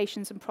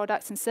applications and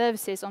products and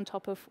services on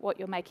top of what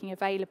you're making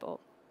available.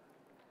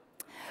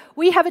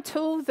 We have a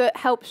tool that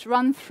helps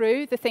run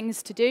through the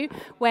things to do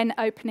when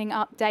opening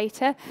up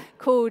data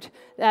called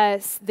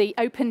the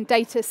Open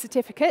Data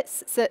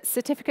Certificates,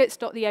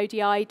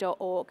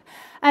 certificates.theodi.org.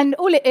 And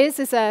all it is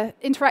an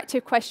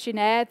interactive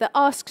questionnaire that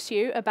asks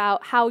you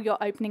about how you're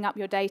opening up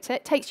your data.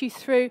 It takes you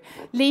through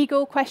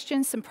legal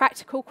questions, some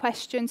practical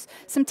questions,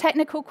 some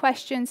technical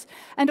questions,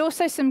 and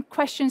also some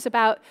questions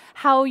about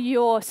how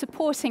you're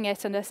supporting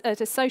it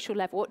at a social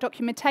level, what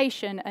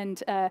documentation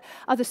and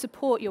other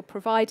support you're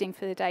providing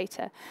for the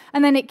data.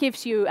 And then it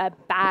gives you a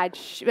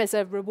badge as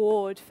a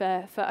reward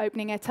for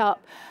opening it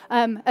up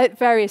at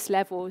various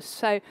levels.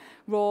 So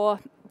raw,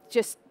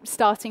 just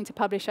starting to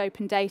publish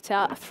open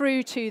data,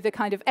 through to the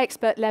kind of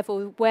expert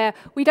level where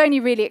we'd only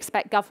really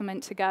expect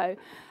government to go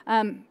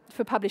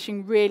for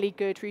publishing really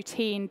good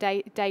routine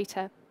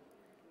data.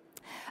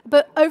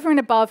 But over and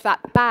above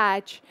that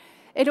badge,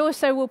 it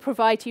also will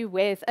provide you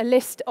with a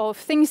list of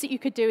things that you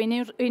could do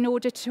in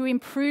order to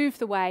improve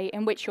the way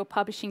in which you're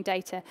publishing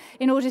data,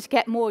 in order to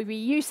get more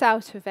reuse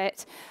out of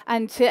it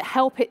and to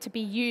help it to be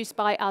used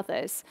by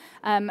others.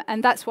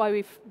 And that's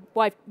why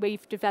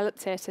we've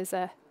developed it as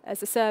a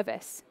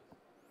service.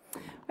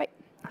 Right.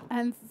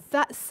 And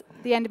that's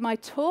the end of my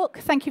talk.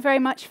 Thank you very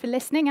much for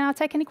listening, and I'll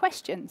take any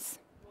questions.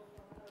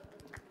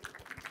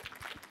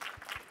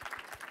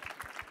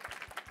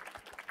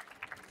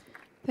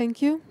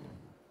 Thank you.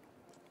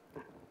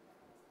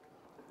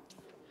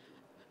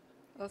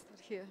 I'll start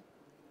here.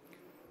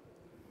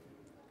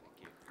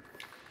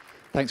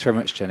 Thanks very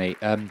much, Jenny.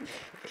 In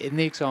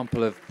the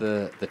example of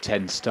the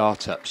 10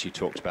 startups you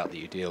talked about that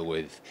you deal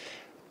with,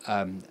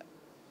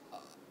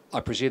 I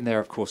presume they're,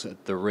 of course,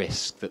 at the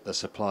risk that the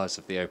suppliers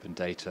of the open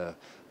data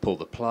pull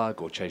the plug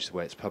or change the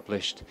way it's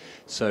published.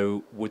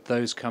 So would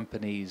those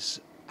companies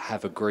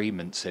have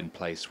agreements in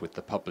place with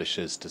the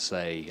publishers to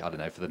say, I don't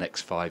know, for the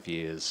next 5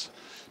 years,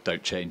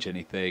 don't change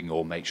anything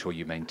or make sure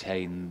you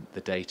maintain the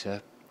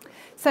data?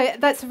 So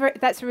that's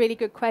a really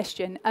good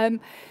question. And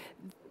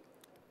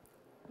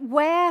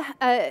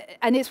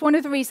it's one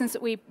of the reasons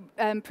that we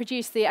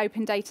produced the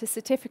Open Data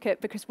Certificate,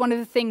 because one of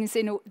the things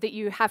that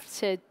you have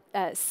to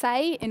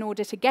say in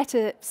order to get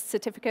a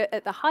certificate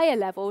at the higher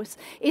levels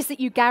is that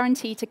you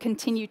guarantee to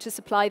continue to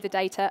supply the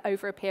data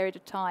over a period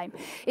of time.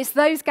 It's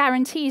those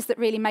guarantees that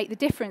really make the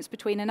difference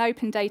between an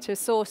open data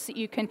source that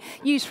you can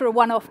use for a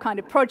one-off kind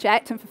of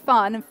project and for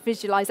fun and for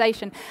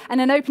visualization,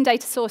 and an open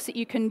data source that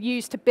you can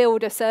use to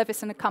build a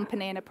service and a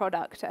company and a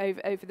product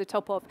over the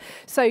top of.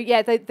 So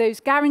yeah, those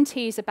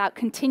guarantees about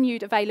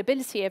continued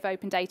availability of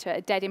open data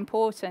are dead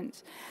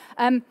important.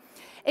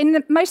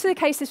 In most of the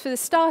cases for the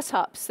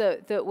startups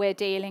that we're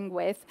dealing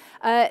with,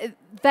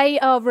 they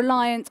are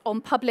reliant on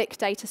public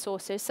data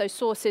sources, so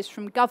sources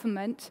from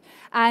government,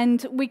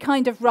 and we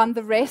kind of run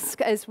the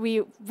risk, as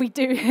we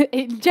do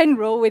in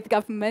general with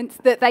government,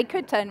 that they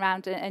could turn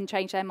around and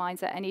change their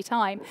minds at any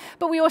time.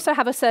 But we also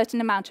have a certain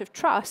amount of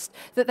trust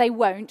that they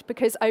won't,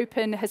 because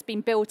open has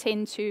been built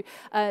into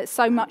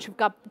so much of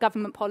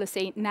government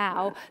policy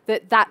now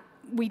that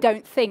we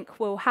don't think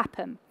will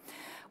happen.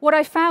 What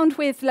I found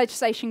with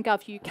Legislation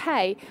Gov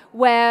UK,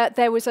 where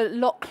there was a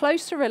lot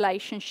closer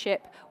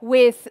relationship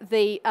with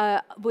the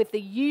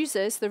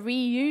users, the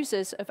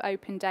reusers of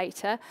open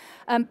data,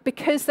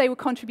 because they were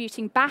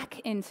contributing back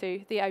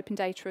into the open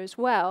data as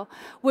well,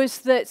 was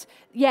that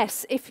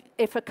yes,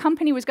 if a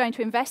company was going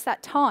to invest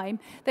that time,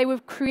 they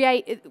would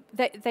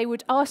they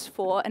would ask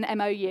for an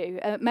MOU,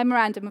 a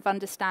memorandum of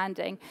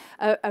understanding,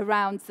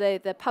 around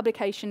the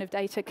publication of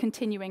data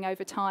continuing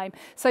over time,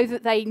 so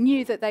that they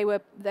knew that they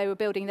were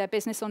building their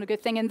business on a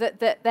good thing, and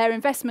that their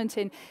investment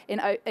in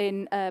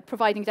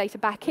providing data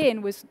back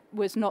in was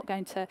not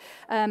going to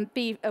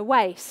be a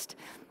waste.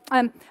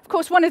 Of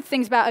course, one of the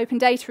things about open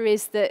data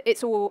is that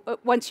it's all,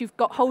 once you've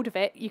got hold of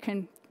it, you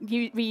can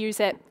reuse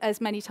it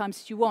as many times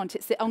as you want.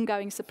 It's the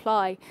ongoing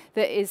supply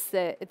that is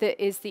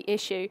the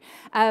issue.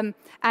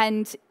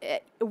 And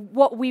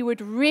what we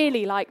would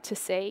really like to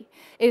see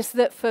is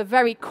that for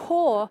very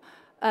core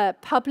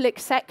public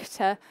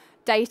sector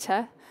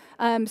data,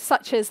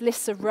 such as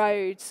lists of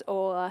roads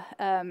or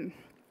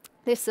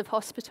lists of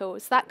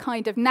hospitals, that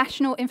kind of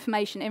national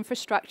information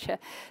infrastructure,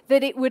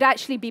 that it would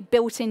actually be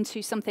built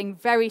into something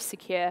very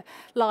secure,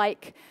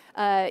 like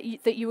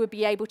that you would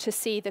be able to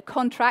see the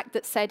contract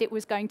that said it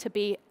was going to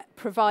be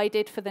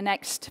provided for the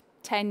next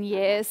 10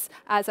 years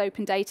as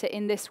open data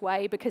in this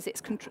way because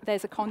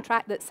there's a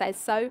contract that says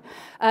so,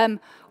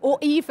 or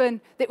even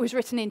that was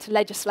written into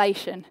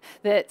legislation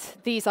that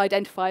these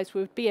identifiers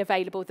would be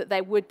available, that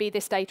there would be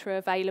this data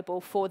available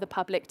for the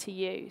public to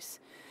use.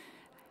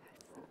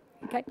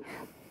 Okay.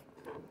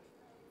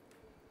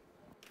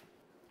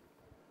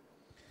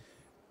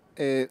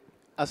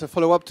 As a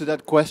follow-up to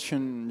that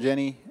question,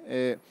 Jenny,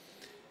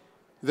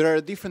 there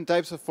are different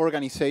types of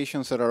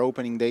organizations that are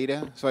opening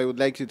data. So I would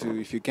like you to,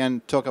 if you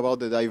can, talk about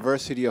the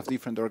diversity of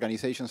different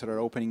organizations that are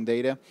opening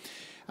data.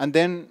 And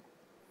then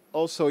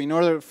also, in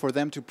order for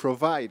them to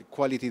provide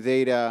quality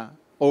data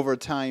over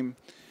time,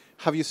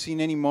 have you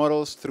seen any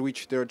models through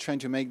which they're trying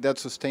to make that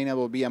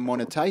sustainable via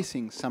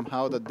monetizing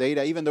somehow the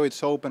data, even though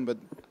it's open, but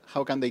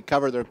how can they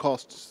cover their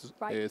costs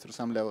through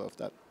some level of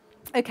that?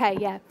 Okay,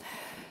 yeah.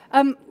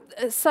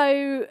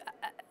 So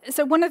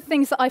one of the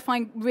things that I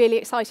find really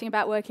exciting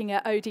about working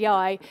at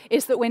ODI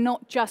is that we're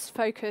not just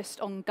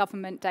focused on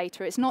government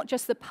data. It's not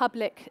just the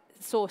public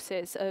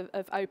sources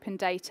of open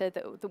data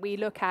that we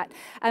look at.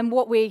 And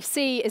what we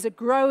see is a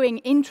growing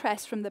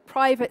interest from the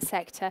private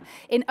sector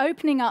in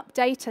opening up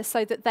data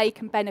so that they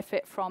can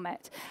benefit from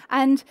it.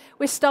 And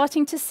we're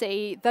starting to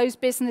see those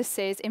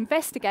businesses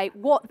investigate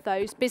what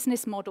those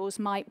business models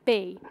might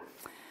be.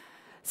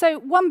 So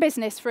one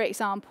business, for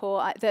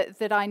example,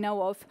 that I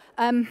know of,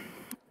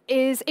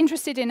 is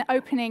interested in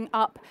opening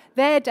up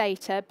their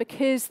data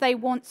because they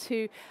want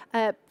to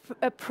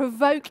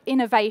provoke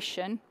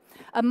innovation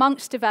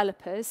amongst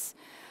developers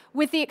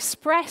with the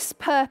express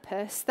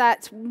purpose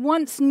that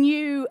once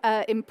new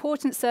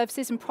important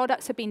services and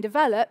products have been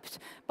developed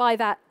by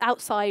that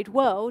outside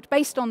world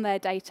based on their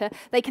data,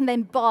 they can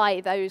then buy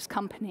those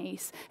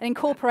companies and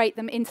incorporate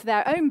them into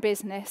their own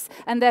business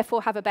and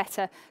therefore have a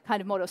better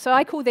kind of model. So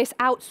I call this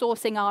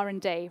outsourcing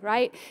R&D,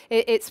 right?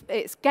 It's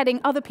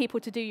getting other people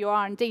to do your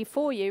R&D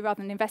for you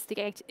rather than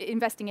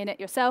investing in it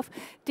yourself,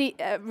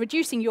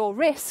 reducing your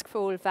risk for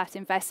all of that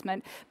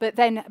investment, but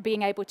then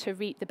being able to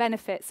reap the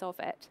benefits of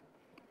it.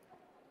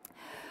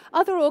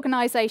 Other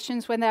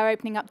organizations, when they're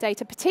opening up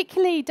data,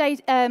 particularly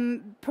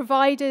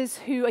providers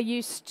who are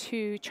used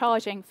to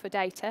charging for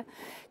data,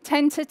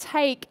 tend to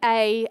take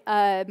a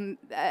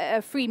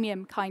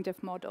freemium kind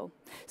of model.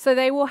 So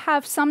they will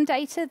have some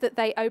data that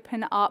they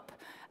open up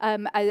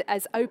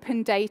as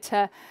open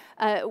data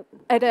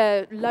at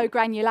a low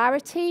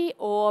granularity,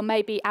 or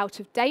maybe out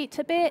of date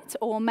a bit,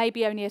 or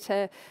maybe only at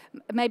an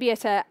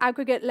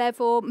aggregate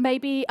level,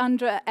 maybe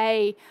under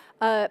a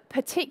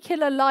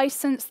particular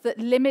license that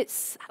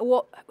limits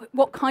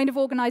what kind of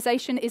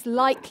organization is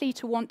likely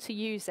to want to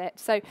use it.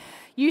 So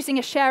using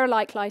a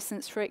share-alike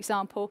license, for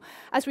example,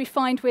 as we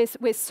find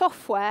with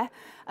software,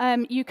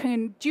 you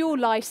can dual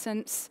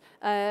license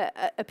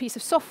a piece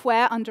of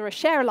software under a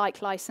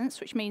share-alike license,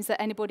 which means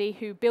that anybody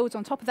who builds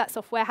on top of that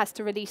software has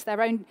to release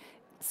their own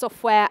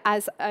software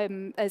as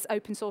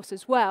open source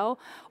as well,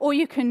 or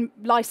you can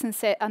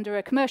license it under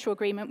a commercial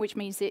agreement, which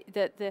means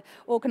that the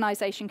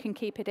organization can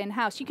keep it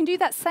in-house. You can do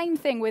that same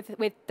thing with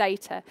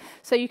data.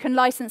 So you can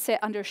license it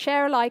under a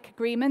share-alike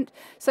agreement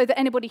so that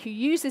anybody who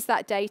uses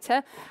that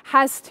data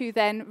has to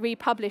then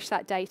republish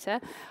that data,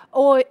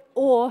 or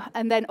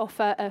and then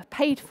offer a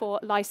paid-for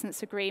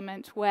license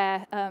agreement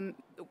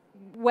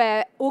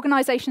where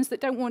organizations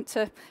that want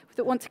to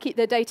keep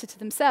their data to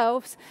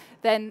themselves,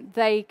 then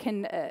they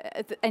can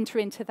enter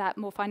into that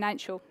more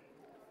financial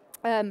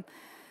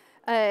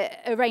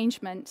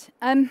arrangement.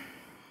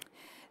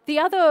 The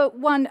other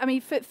one, I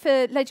mean,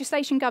 for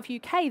Legislation Gov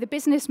UK, the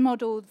business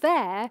model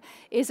there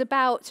is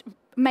about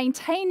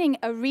maintaining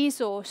a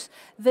resource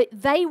that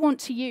they want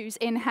to use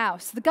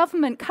in-house. The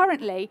government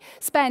currently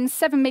spends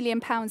 £7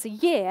 million a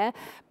year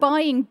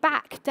buying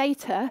back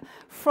data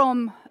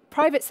from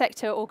private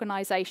sector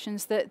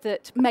organizations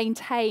that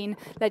maintain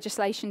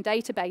legislation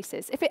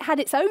databases. If it had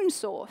its own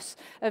source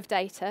of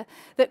data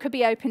that could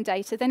be open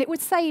data, then it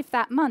would save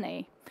that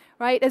money,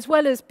 right, as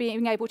well as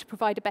being able to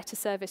provide a better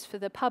service for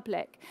the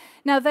public.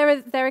 Now,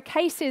 there are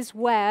cases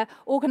where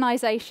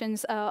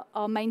organizations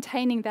are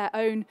maintaining their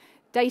own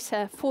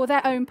data for their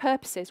own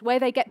purposes, where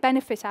they get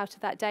benefit out of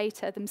that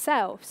data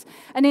themselves.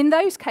 And in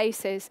those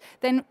cases,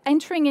 then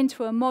entering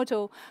into a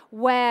model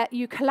where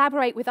you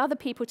collaborate with other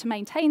people to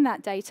maintain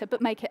that data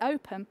but make it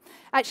open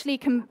actually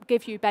can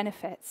give you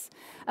benefits.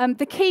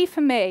 The key for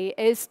me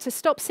is to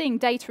stop seeing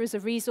data as a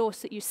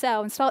resource that you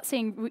sell and start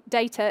seeing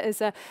data as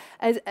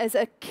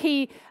a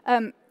key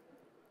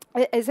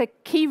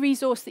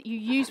resource that you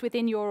use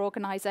within your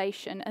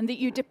organization and that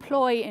you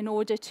deploy in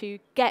order to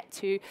get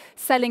to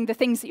selling the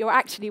things that you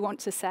actually want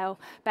to sell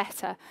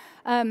better.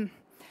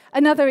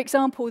 Another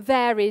example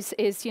there is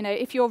you know,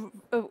 if you're,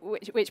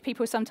 which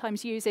people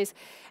sometimes use is,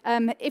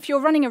 if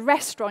you're running a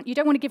restaurant, you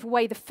don't want to give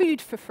away the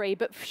food for free,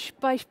 but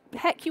by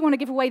heck, you want to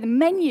give away the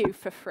menu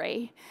for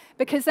free,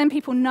 because then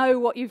people know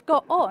what you've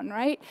got on,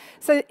 right?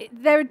 So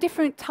there are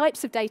different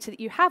types of data that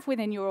you have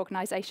within your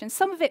organization.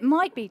 Some of it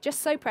might be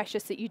just so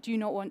precious that you do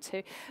not want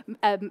to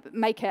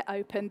make it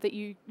open, that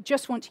you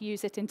just want to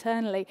use it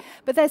internally.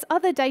 But there's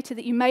other data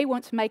that you may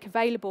want to make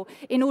available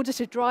in order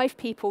to drive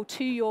people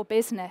to your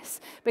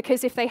business,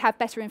 because if they have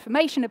better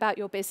information about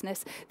your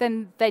business,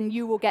 then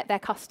you will get their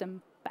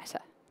custom better.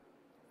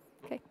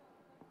 Okay.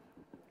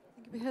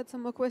 I think we had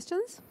some more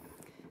questions.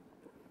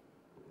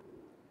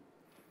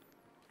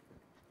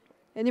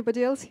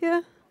 Anybody else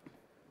here?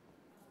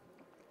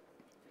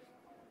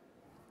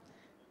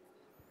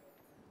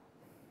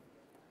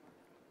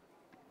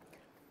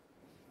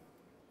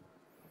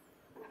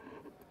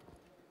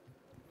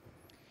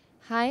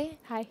 Hi.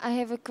 Hi. I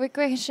have a quick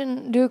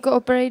question. Do you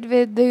cooperate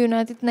with the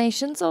United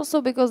Nations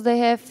also, because they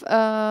have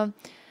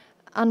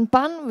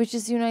UNPAN, which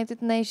is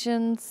United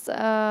Nations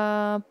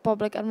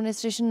Public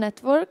Administration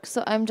Network?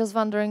 So I'm just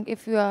wondering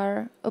if you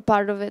are a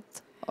part of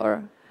it,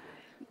 or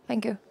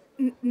thank you.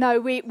 No,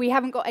 we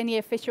haven't got any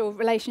official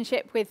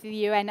relationship with the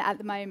UN at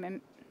the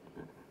moment.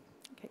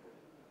 Okay.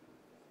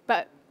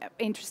 But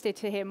interested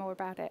to hear more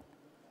about it.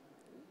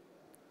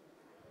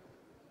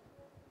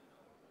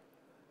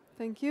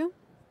 Thank you.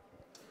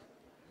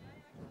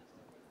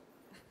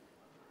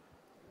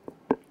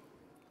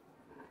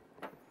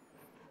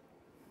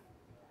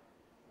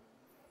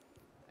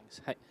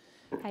 Hi.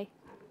 Hi.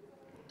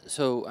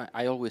 So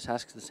I always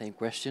ask the same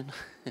question.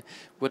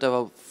 What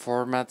about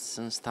formats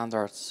and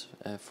standards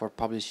for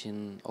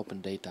publishing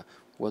open data?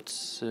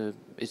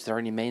 Is there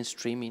any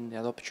mainstream in the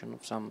adoption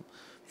of some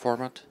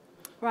format?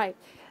 Right.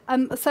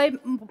 So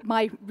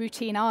my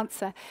routine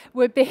answer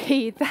would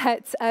be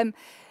that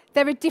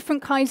there are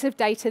different kinds of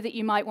data that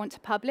you might want to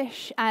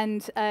publish,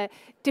 and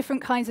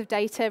different kinds of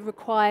data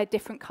require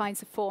different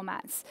kinds of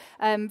formats.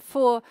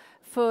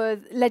 For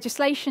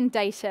legislation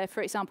data,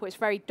 for example, it's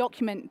very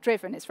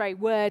document-driven, it's very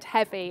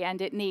word-heavy, and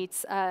it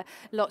needs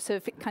lots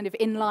of kind of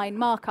inline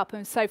markup.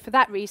 And so for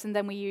that reason,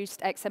 then we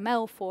used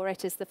XML for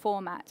it as the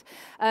format.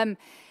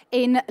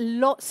 In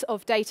lots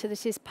of data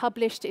that is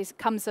published, it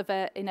comes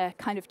in a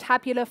kind of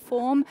tabular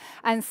form,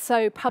 and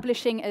so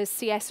publishing as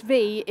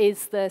CSV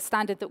is the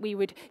standard that we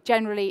would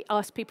generally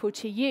ask people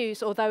to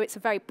use, although it's a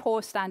very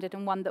poor standard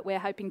and one that we're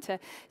hoping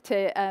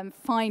to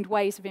find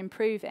ways of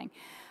improving.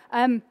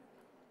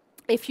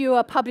 If you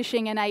are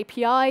publishing an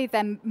API,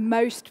 then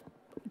most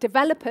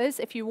developers,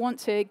 if you want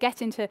to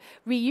get into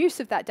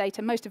reuse of that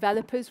data, most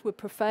developers would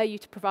prefer you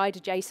to provide a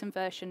JSON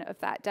version of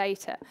that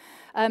data.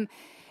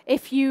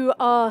 If you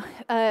are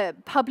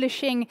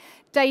publishing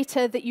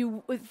data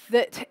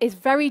that is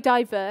very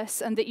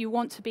diverse and that you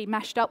want to be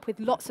mashed up with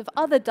lots of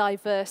other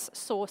diverse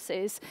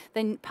sources,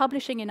 then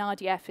publishing in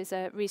RDF is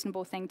a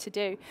reasonable thing to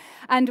do.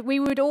 And we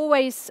would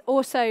always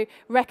also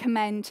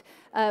recommend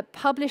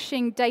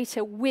publishing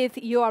data with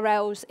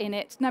URLs in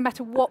it, no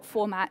matter what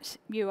format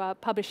you are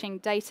publishing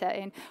data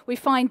in. We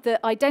find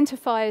that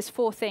identifiers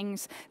for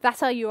things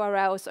that are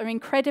URLs are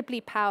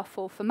incredibly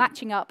powerful for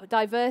matching up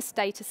diverse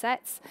data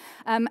sets,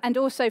 and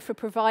also for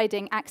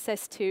providing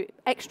access to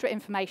extra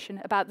information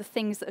about the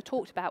things that are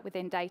talked about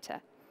within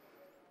data.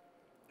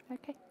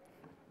 Okay.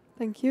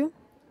 Thank you.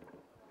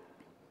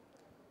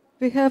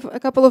 We have a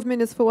couple of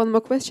minutes for one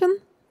more question.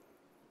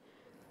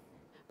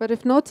 But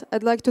if not,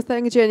 I'd like to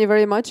thank Jenny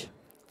very much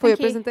for your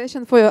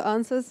presentation, for your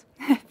answers.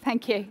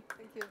 Thank you.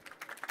 Thank you.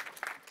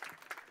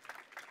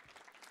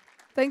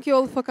 Thank you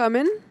all for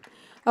coming.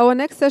 Our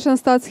next session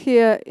starts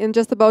here in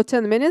just about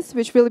 10 minutes,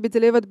 which will be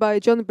delivered by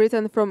John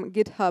Britton from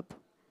GitHub.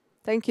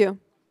 Thank you.